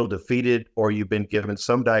feel defeated, or you've been given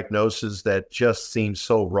some diagnosis that just seems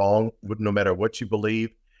so wrong, no matter what you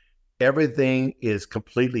believe, everything is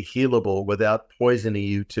completely healable without poisoning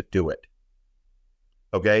you to do it.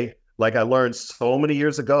 Okay? Like I learned so many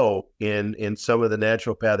years ago in some of the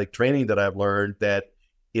naturopathic training that I've learned, that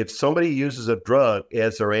if somebody uses a drug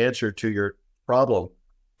as their answer to your problem,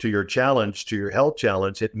 to your challenge, to your health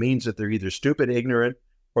challenge, it means that they're either stupid, ignorant,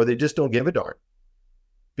 or they just don't give a darn.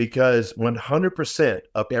 Because 100%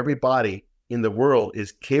 of everybody in the world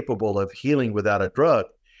is capable of healing without a drug.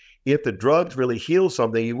 If the drugs really heal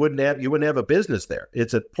something, you wouldn't have a business there.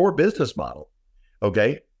 It's a poor business model.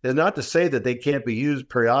 Okay? And not to say that they can't be used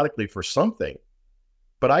periodically for something,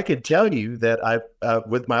 but I can tell you that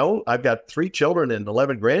I've got 3 children and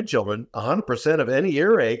 11 grandchildren. 100% of any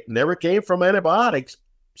earache never came from antibiotics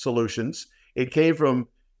solutions. It came from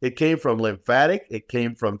lymphatic. It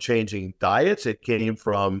came from changing diets. It came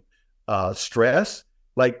from stress.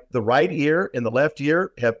 Like the right ear and the left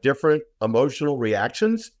ear have different emotional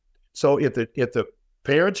reactions. So if the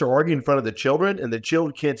parents are arguing in front of the children and the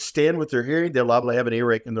children can't stand what they're hearing, they're liable to have an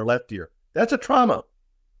earache in their left ear. That's a trauma.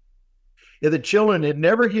 If the children had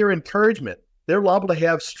never hear encouragement, they're liable to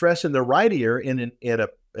have stress in their right ear and an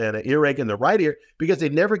earache in the right ear because they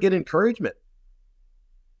never get encouragement.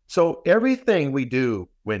 So everything we do,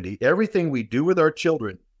 Wendy, everything we do with our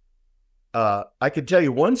children, I can tell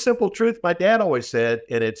you one simple truth my dad always said,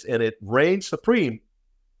 and it reigns supreme.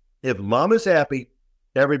 If mama's happy,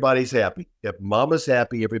 everybody's happy. If mama's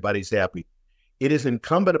happy, everybody's happy. It is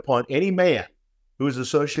incumbent upon any man who is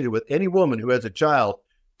associated with any woman who has a child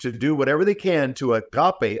to do whatever they can to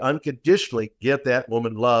agape, unconditionally give that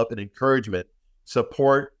woman love and encouragement,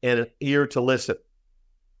 support, and an ear to listen.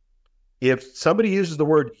 If somebody uses the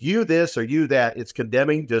word you this or you that, it's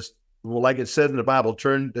condemning. Just like it says in the Bible,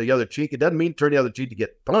 turn the other cheek. It doesn't mean turn the other cheek to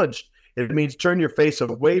get punched. It means turn your face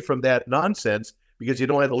away from that nonsense because you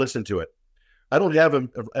don't have to listen to it. I don't have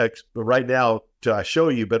them right now to show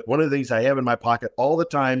you, but one of the things I have in my pocket all the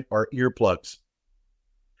time are earplugs.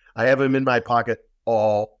 I have them in my pocket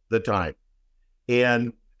all the time.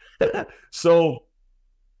 And so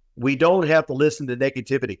we don't have to listen to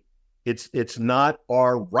negativity. It's not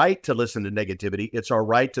our right to listen to negativity. It's our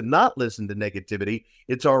right to not listen to negativity.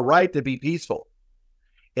 It's our right to be peaceful.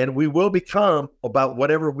 And we will become about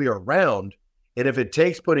whatever we are around. And if it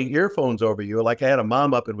takes putting earphones over you, like I had a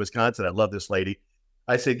mom up in Wisconsin, I love this lady.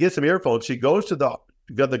 I said, get some earphones. She goes to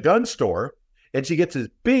the gun store and she gets this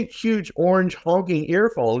big, huge orange honking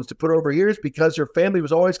earphones to put over her ears because her family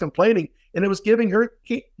was always complaining. And it was giving her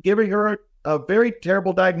a very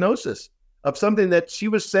terrible diagnosis of something that she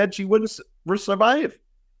was said she wouldn't survive.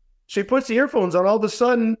 She puts the earphones on. All of a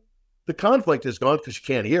sudden, the conflict is gone because she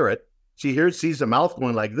can't hear it. She sees the mouth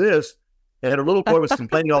going like this, And her little boy was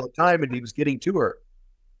complaining all the time, and he was getting to her.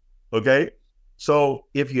 Okay? So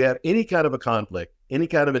if you have any kind of a conflict, any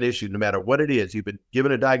kind of an issue, no matter what it is, you've been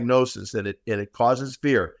given a diagnosis and it causes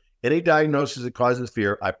fear. Any diagnosis that causes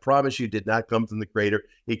fear, I promise you, did not come from the creator.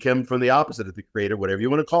 It came from the opposite of the creator, whatever you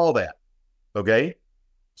want to call that. Okay?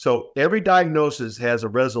 So every diagnosis has a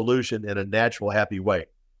resolution in a natural, happy way.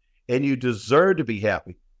 And you deserve to be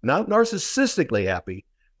happy, not narcissistically happy,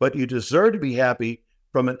 but you deserve to be happy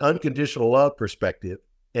from an unconditional love perspective.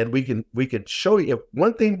 And we can show you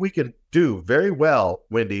one thing we can do very well,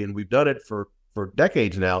 Wendy, and we've done it for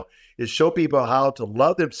decades now, is show people how to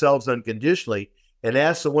love themselves unconditionally and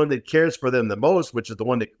ask the one that cares for them the most, which is the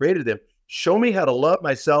one that created them, show me how to love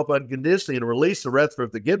myself unconditionally and release the rest for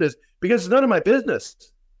forgiveness, because it's none of my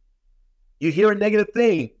business. You hear a negative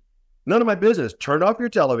thing, none of my business. Turn off your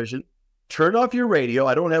television, turn off your radio.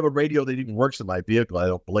 I don't have a radio that even works in my vehicle, I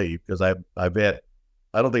don't believe, because I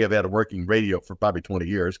don't think I've had a working radio for probably 20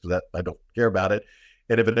 years because I don't care about it.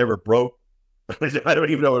 And if it ever broke, I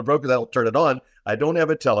don't even know if it broke because I don't turn it on. I don't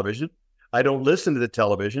have a television. I don't listen to the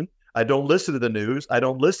television. I don't listen to the news. I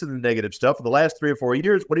don't listen to the negative stuff. For the last 3 or 4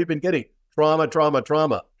 years, what have you been getting? Trauma, trauma,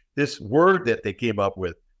 trauma. This word that they came up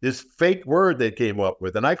with, this fake word they came up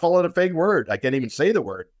with, and I call it a fake word. I can't even say the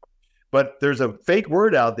word. But there's a fake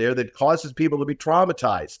word out there that causes people to be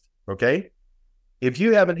traumatized, okay? If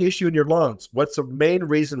you have an issue in your lungs, what's the main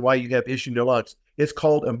reason why you have issue in your lungs? It's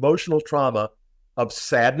called emotional trauma of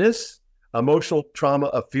sadness, emotional trauma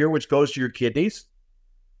of fear, which goes to your kidneys.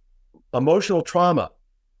 Emotional trauma.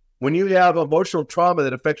 When you have emotional trauma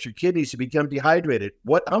that affects your kidneys, you become dehydrated.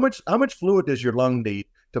 How much fluid does your lung need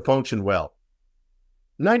to function well?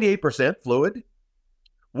 98% fluid.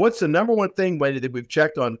 What's the number one thing, Wendy, that we've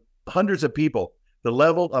checked on hundreds of people? The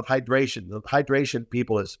level of hydration. The hydration,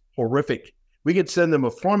 people, is horrific. We can send them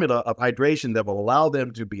a formula of hydration that will allow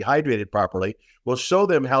them to be hydrated properly. We'll show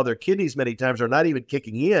them how their kidneys many times are not even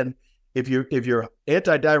kicking in. If your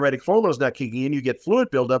antidiuretic hormone is not kicking in, you get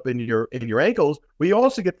fluid buildup in your ankles. We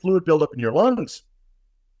also get fluid buildup in your lungs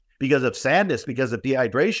because of sadness, because of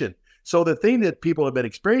dehydration. So the thing that people have been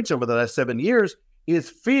experiencing over the last 7 years is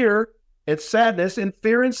fear and sadness, and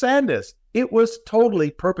fear and sadness. It was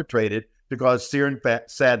totally perpetrated to cause fear and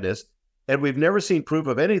sadness. And we've never seen proof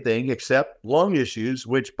of anything except lung issues,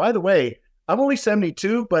 which, by the way, I'm only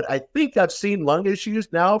 72, but I think I've seen lung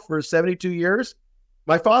issues now for 72 years.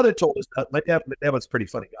 My father told us that. My dad was a pretty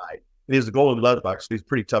funny guy. He was a golden glove box. He's a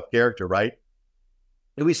pretty tough character, right?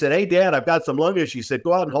 And we said, hey, Dad, I've got some lung issues. He said,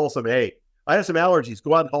 go out and haul some hay. I have some allergies.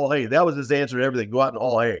 Go out and haul hay. That was his answer to everything. Go out and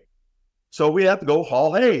haul hay. So we have to go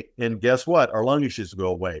haul hay. And guess what? Our lung issues go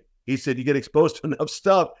away. He said, you get exposed to enough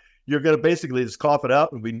stuff, you're going to basically just cough it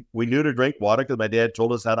out. And we knew to drink water because my dad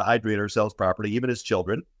told us how to hydrate ourselves properly, even as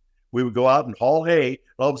children. We would go out and haul hay, and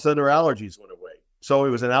all of a sudden our allergies went away. So it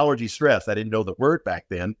was an allergy stress. I didn't know the word back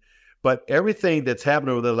then. But everything that's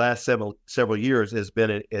happened over the last several years has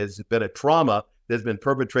been a trauma that's been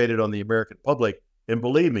perpetrated on the American public. And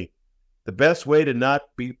believe me, the best way to not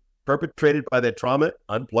be perpetrated by that trauma,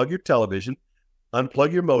 unplug your television,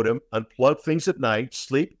 unplug your modem, unplug things at night,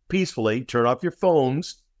 sleep peacefully, turn off your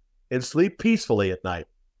phones, and sleep peacefully at night.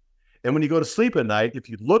 And when you go to sleep at night, if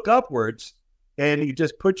you look upwards and you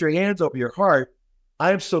just put your hands over your heart,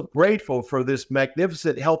 I am so grateful for this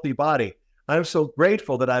magnificent, healthy body. I'm so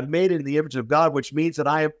grateful that I'm made in the image of God, which means that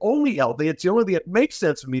I am only healthy. It's the only thing that makes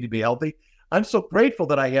sense for me to be healthy. I'm so grateful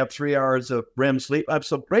that I have 3 hours of REM sleep. I'm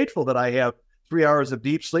so grateful that I have 3 hours of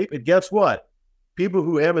deep sleep. And guess what? People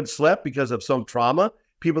who haven't slept because of some trauma,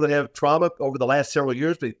 people that have trauma over the last several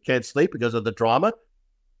years but can't sleep because of the trauma,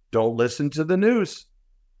 don't listen to the news.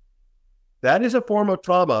 That is a form of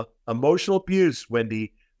trauma, emotional abuse,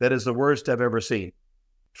 Wendy, that is the worst I've ever seen.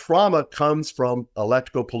 Trauma comes from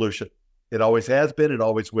electrical pollution. It always has been, it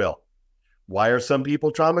always will. Why are some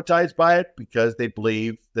people traumatized by it? Because they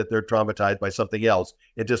believe that they're traumatized by something else.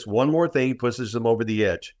 And just one more thing pushes them over the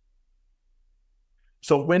edge.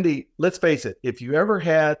 So, Wendy, let's face it. If you ever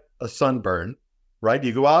had a sunburn, right?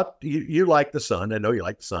 You go out, you like the sun. I know you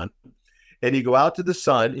like the sun. And you go out to the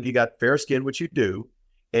sun and you got fair skin, which you do,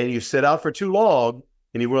 and you sit out for too long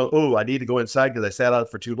and you will, oh, I need to go inside because I sat out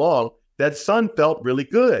for too long. That sun felt really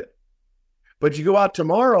good. But you go out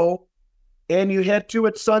tomorrow and you had too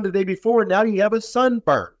much sun the day before, and now you have a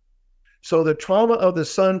sunburn. So the trauma of the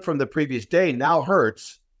sun from the previous day now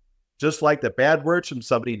hurts, just like the bad words from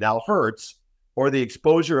somebody now hurts, or the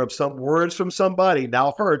exposure of some words from somebody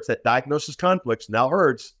now hurts, that diagnosis conflicts now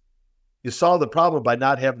hurts. You solve the problem by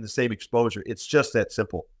not having the same exposure. It's just that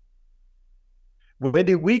simple.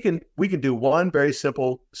 Wendy, we can do one very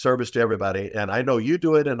simple service to everybody, and I know you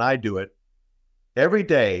do it and I do it. Every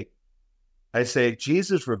day, I say,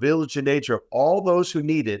 Jesus, reveal the nature of all those who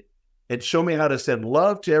need it and show me how to send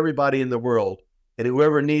love to everybody in the world. And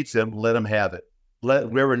whoever needs them, let them have it.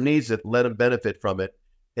 Whoever needs it, let them benefit from it.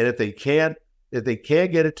 And if they can't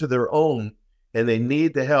get it to their own and they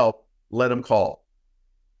need the help, let them call.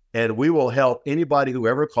 And we will help anybody who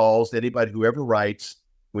ever calls, anybody who ever writes.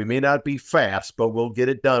 We may not be fast, but we'll get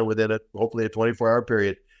it done within hopefully a 24-hour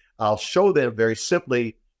period. I'll show them very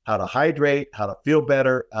simply how to hydrate, how to feel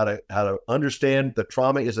better, how to understand the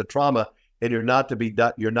trauma is a trauma, and you're not to be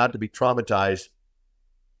traumatized.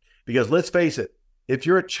 Because let's face it, if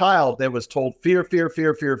you're a child that was told fear, fear,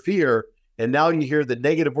 fear, fear, fear, and now you hear the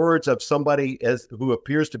negative words of somebody who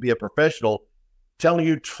appears to be a professional telling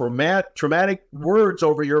you traumatic words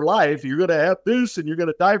over your life, you're going to have this and you're going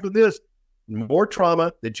to die from this, more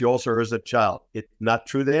trauma than you also heard as a child. It's not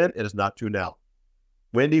true then, it is not true now.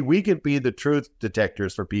 Wendy, we can be the truth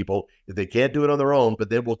detectors for people if they can't do it on their own, but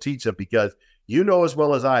then we'll teach them, because you know as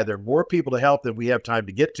well as I, there are more people to help than we have time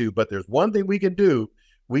to get to, but there's one thing we can do.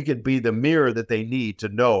 We can be the mirror that they need to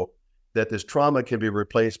know that this trauma can be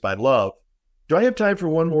replaced by love. Do I have time for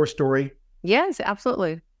one more story? Yes,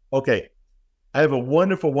 absolutely. Okay. I have a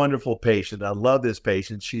wonderful, wonderful patient. I love this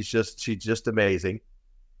patient. She's just amazing.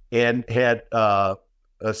 And had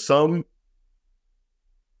some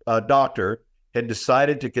doctor had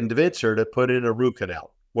decided to convince her to put in a root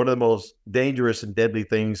canal, one of the most dangerous and deadly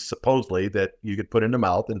things supposedly that you could put in the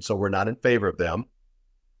mouth. And so we're not in favor of them.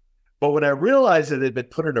 But when I realized that it had been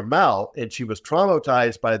put in her mouth and she was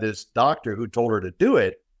traumatized by this doctor who told her to do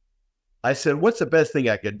it, I said, what's the best thing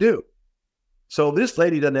I could do? So this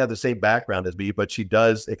lady doesn't have the same background as me, but she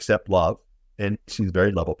does accept love, and she's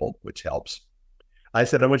very lovable, which helps. I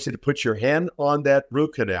said, I want you to put your hand on that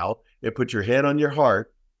root canal and put your hand on your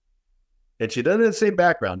heart. And she doesn't have the same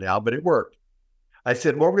background now, but it worked. I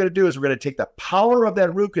said, what we're going to do is we're going to take the power of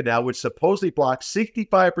that root canal, which supposedly blocks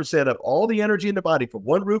 65% of all the energy in the body from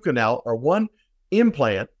one root canal or one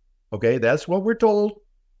implant. Okay, that's what we're told.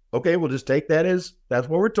 Okay, we'll just take that as that's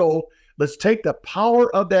what we're told. Let's take the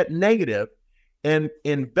power of that negative and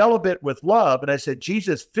envelop it with love. And I said,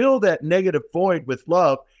 Jesus, fill that negative void with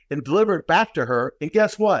love and deliver it back to her. And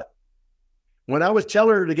guess what? When I was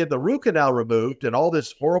telling her to get the root canal removed and all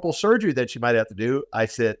this horrible surgery that she might have to do, I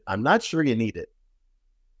said, I'm not sure you need it.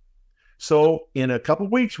 So in a couple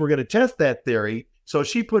of weeks, we're going to test that theory. So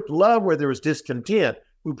she put love where there was discontent.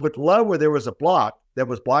 We put love where there was a block that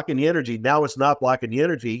was blocking the energy. Now it's not blocking the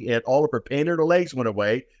energy, and all of her pain in her legs went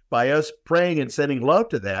away by us praying and sending love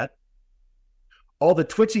to that. All the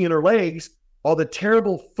twitching in her legs, all the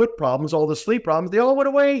terrible foot problems, all the sleep problems, they all went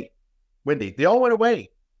away, Wendy. They all went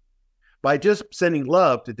away by just sending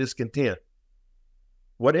love to discontent.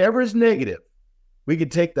 Whatever is negative, we can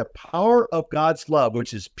take the power of God's love,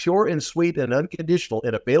 which is pure and sweet and unconditional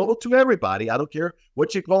and available to everybody. I don't care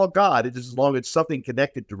what you call God, it's as long as it's something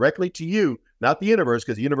connected directly to you, not the universe,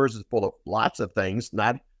 because the universe is full of lots of things,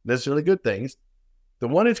 not necessarily good things. The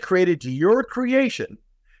one that's created to your creation,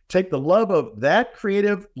 take the love of that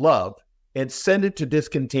creative love and send it to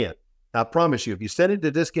discontent. I promise you, if you send it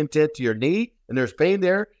to discontent to your knee and there's pain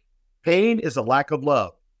there, pain is a lack of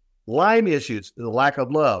love. Lyme issues is a lack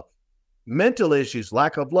of love. Mental issues,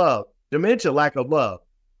 lack of love. Dementia, lack of love.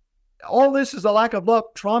 All this is a lack of love,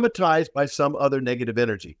 traumatized by some other negative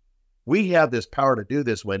energy. We have this power to do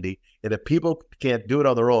this, Wendy, and if people can't do it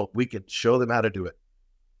on their own, we can show them how to do it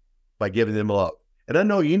by giving them love. And I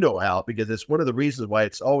know you know how, because it's one of the reasons why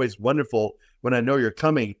it's always wonderful when I know you're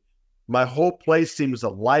coming. My whole place seems to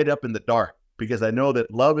light up in the dark because I know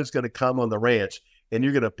that love is going to come on the ranch and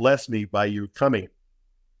you're going to bless me by you coming.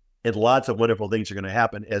 And lots of wonderful things are going to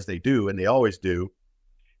happen, as they do, and they always do.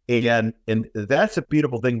 And that's a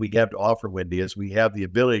beautiful thing we have to offer, Wendy, is we have the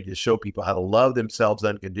ability to show people how to love themselves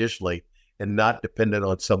unconditionally and not dependent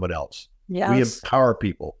on someone else. Yes. We empower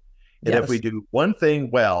people. And Yes. if we do one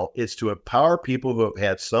thing well, it's to empower people who have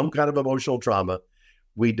had some kind of emotional trauma.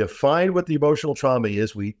 We define what the emotional trauma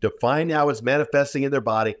is. We define how it's manifesting in their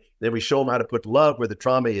body. Then we show them how to put love where the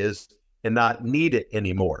trauma is and not need it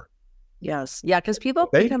anymore. Yes. Yeah. Because people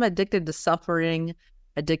Okay. become addicted to suffering,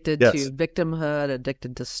 addicted Yes. to victimhood,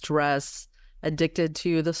 addicted to stress, addicted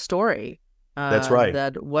to the story. That's right.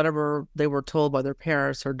 That whatever they were told by their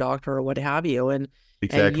parents or doctor or what have you. And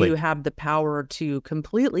Exactly. you have the power to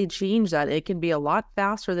completely change that. It can be a lot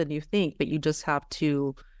faster than you think, but you just have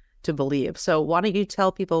to believe. So why don't you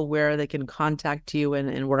tell people where they can contact you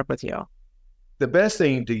and work with you? The best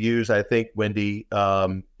thing to use, I think, Wendy,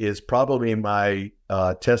 is probably my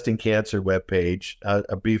Testing Cancer webpage.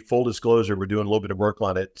 I'll be full disclosure, we're doing a little bit of work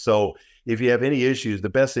on it. So if you have any issues, the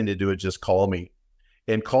best thing to do is just call me.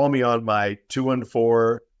 And call me on my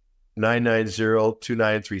 214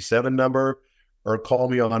 994-990-2937 number, or call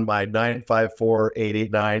me on my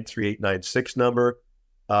 954-889-3896 number.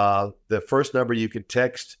 The first number you can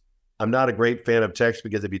text. I'm not a great fan of text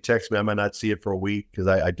because if you text me, I might not see it for a week because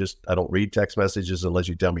I don't read text messages unless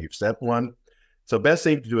you tell me you've sent one. So best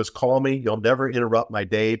thing to do is call me. You'll never interrupt my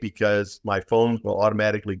day because my phone will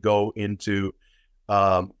automatically go into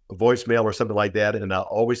a voicemail or something like that. And I'll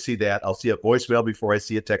always see that. I'll see a voicemail before I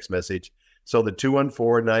see a text message. So the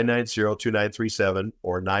 214-990-2937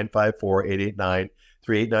 or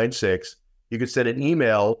 954-889-3896. You can send an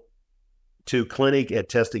email to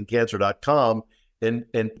clinic@testingcancer.com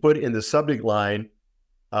and put in the subject line,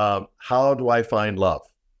 how do I find love?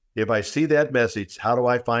 If I see that message, how do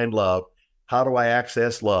I find love? How do I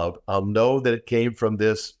access love? I'll know that it came from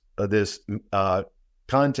this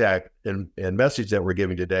contact and message that we're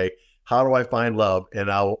giving today. How do I find love?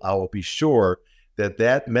 And I will be sure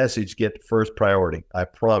that message get first priority. I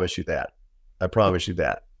promise you that. I promise you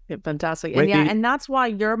that. Yeah, fantastic. And yeah, and that's why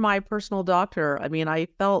you're my personal doctor. I mean, I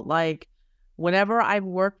felt like whenever I've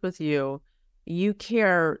worked with you, you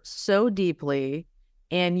care so deeply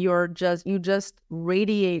and you just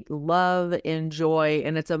radiate love and joy.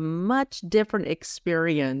 And it's a much different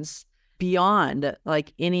experience beyond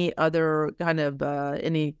like any other kind of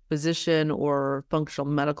any physician or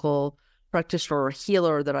functional medical practitioner or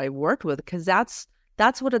healer that I worked with, because that's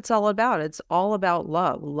what it's all about. It's all about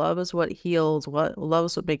love. Love is what heals. Love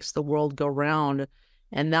is what makes the world go round.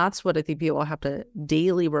 And that's what I think people have to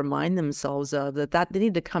daily remind themselves of, that they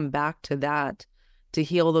need to come back to that, to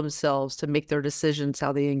heal themselves, to make their decisions,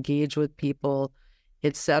 how they engage with people,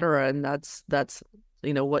 etc. And that's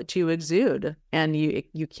what you exude. And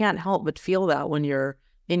you can't help but feel that when you're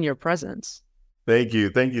in your presence. Thank you.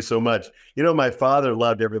 Thank you so much. My father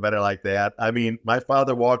loved everybody like that. I mean, my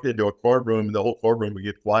father walked into a courtroom and the whole courtroom would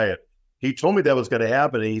get quiet. He told me that was going to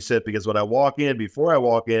happen. And he said, because when I walk in, before I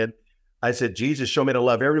walk in, I said, Jesus, show me to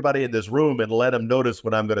love everybody in this room and let them notice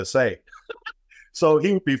what I'm going to say. So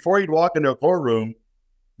before he'd walk into a courtroom,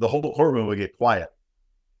 the whole courtroom would get quiet.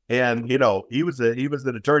 And, he was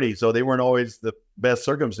an attorney, so they weren't always the best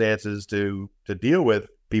circumstances to deal with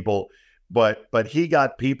people. But he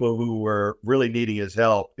got people who were really needing his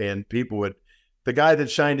help, and the guy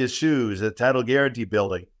that shined his shoes at Title Guarantee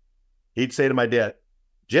Building, he'd say to my dad,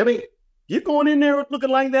 Jimmy, you going in there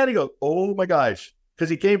looking like that? He goes, oh my gosh. Because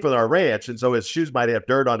he came from our ranch, and so his shoes might have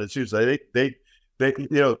dirt on his shoes. So they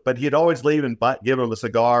but he'd always leave and give him a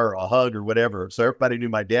cigar or a hug or whatever. So everybody knew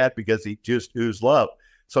my dad because he just oozed love.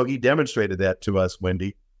 So he demonstrated that to us,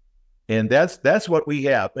 Wendy. And that's what we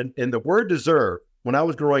have. And the word deserve, when I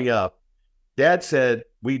was growing up, Dad said,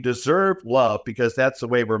 we deserve love because that's the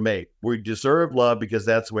way we're made. We deserve love because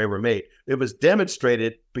that's the way we're made. It was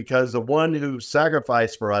demonstrated because the one who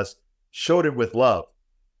sacrificed for us showed it with love.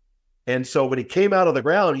 And so when he came out of the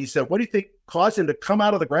ground, he said, what do you think caused him to come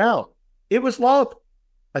out of the ground? It was love.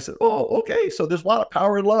 I said, oh, okay. So there's a lot of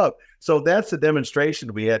power in love. So that's the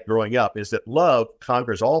demonstration we had growing up, is that love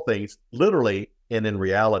conquers all things, literally and in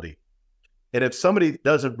reality. And if somebody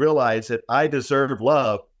doesn't realize that I deserve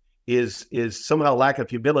love is somehow lack of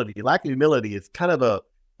humility. Lack of humility is kind of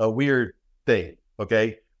a weird thing,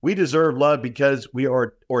 okay? We deserve love because we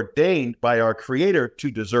are ordained by our Creator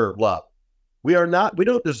to deserve love. We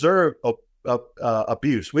don't deserve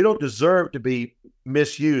abuse. We don't deserve to be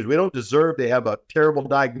misused. We don't deserve to have a terrible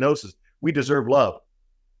diagnosis. We deserve love.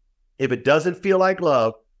 If it doesn't feel like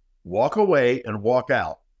love, walk away and walk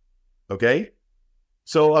out. Okay?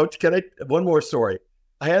 So one more story.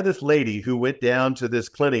 I had this lady who went down to this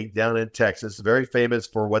clinic down in Texas, very famous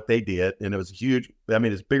for what they did. And it was huge. I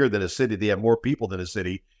mean, it's bigger than a city. They have more people than a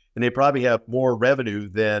city. And they probably have more revenue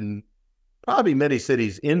than probably many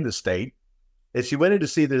cities in the state. And she went in to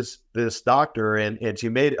see this doctor, and she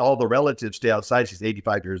made all the relatives stay outside. She's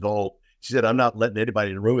 85 years old. She said, I'm not letting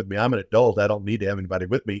anybody in the room with me. I'm an adult. I don't need to have anybody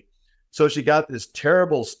with me. So she got this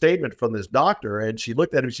terrible statement from this doctor, and she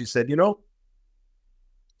looked at him and she said,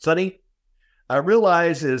 Sonny, I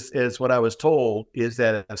realize is what I was told is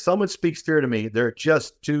that if someone speaks fear to me, they're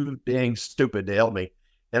just too dang stupid to help me.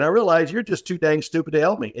 And I realize you're just too dang stupid to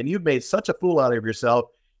help me. And you've made such a fool out of yourself,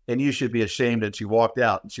 and you should be ashamed. And she walked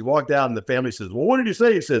out. And she walked out, and the family says, well, what did you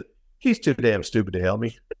say? He said, he's too damn stupid to help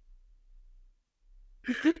me.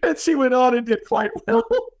 And she went on and did quite well.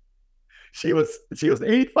 She was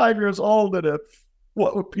 85 years old and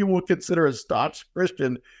what people would consider a staunch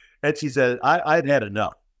Christian. And she said, I'd had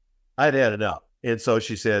enough. I'd had enough. And so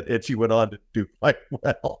she said, and she went on to do quite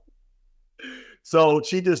well. So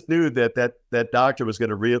she just knew that doctor was going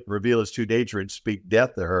to reveal his true nature and speak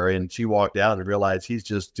death to her. And she walked out and realized he's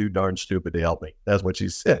just too darn stupid to help me. That's what she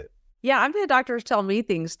said. Yeah, I've had doctors tell me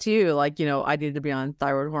things too, like, I needed to be on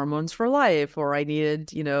thyroid hormones for life, or I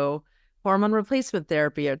needed, hormone replacement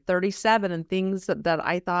therapy at 37, and things that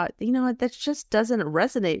I thought, that just doesn't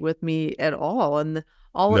resonate with me at all. And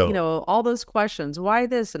No, all those questions, why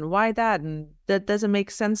this and why that, and that doesn't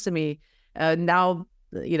make sense to me. Now,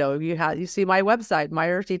 you see my website,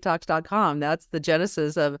 myersdetox.com. That's the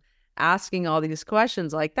genesis of asking all these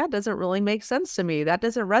questions. Like, that doesn't really make sense to me. That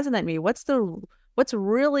doesn't resonate with me. What's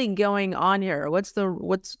really going on here? What's the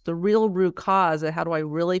real root cause? And how do I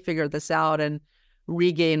really figure this out and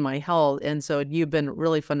regain my health? And so you've been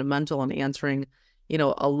really fundamental in answering,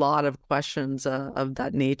 a lot of questions of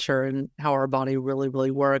that nature, and how our body really,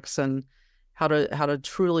 really works, and how to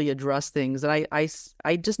truly address things. And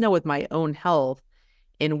I just know with my own health,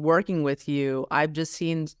 in working with you, I've just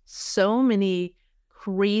seen so many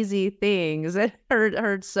crazy things and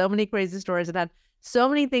heard so many crazy stories, and had so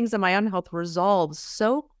many things in my own health resolved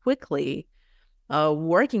so quickly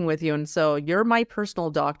working with you. And so you're my personal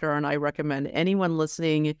doctor, and I recommend anyone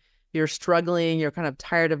listening, you're struggling, you're kind of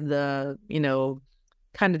tired of the,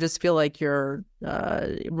 kind of just feel like you're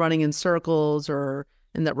running in circles or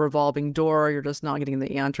in that revolving door, you're just not getting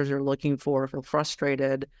the answers you're looking for, feel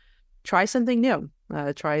frustrated, try something new.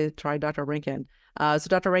 Try Dr. Rankin. So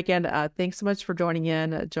Dr. Rankin, thanks so much for joining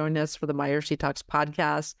us for the Myers Detox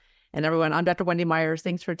podcast. And everyone, I'm Dr. Wendy Myers.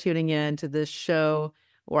 Thanks for tuning in to this show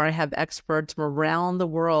where I have experts from around the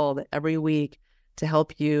world every week to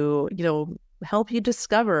help you, help you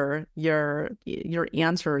discover your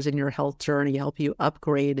answers in your health journey, help you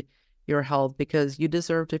upgrade your health, because you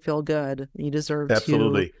deserve to feel good. You deserve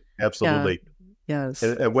absolutely. Absolutely. Yes.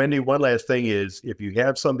 And Wendy, one last thing is, if you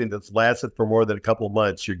have something that's lasted for more than a couple of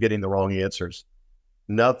months, you're getting the wrong answers.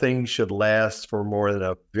 Nothing should last for more than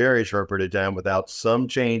a very short period of time without some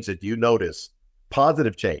change that you notice,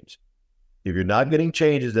 positive change. If you're not getting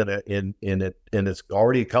changes in it, and it's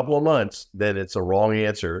already a couple of months, then it's a wrong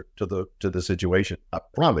answer to the situation. I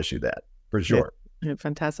promise you that for sure. Yeah,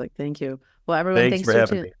 fantastic. Thank you. Well, everyone, thanks for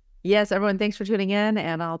having me. Yes, everyone, thanks for tuning in,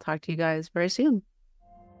 and I'll talk to you guys very soon.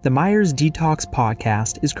 The Myers Detox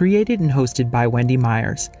podcast is created and hosted by Wendy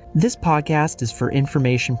Myers. This podcast is for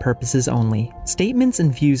information purposes only. Statements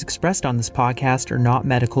and views expressed on this podcast are not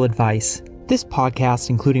medical advice. This podcast,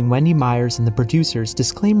 including Wendy Myers and the producers,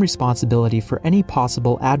 disclaim responsibility for any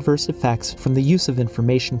possible adverse effects from the use of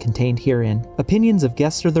information contained herein. Opinions of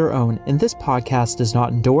guests are their own, and this podcast does not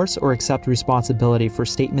endorse or accept responsibility for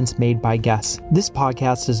statements made by guests. This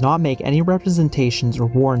podcast does not make any representations or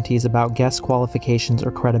warranties about guest qualifications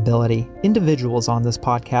or credibility. Individuals on this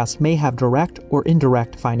podcast may have direct or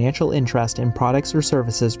indirect financial interest in products or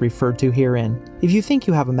services referred to herein. If you think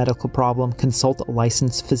you have a medical problem, consult a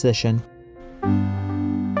licensed physician.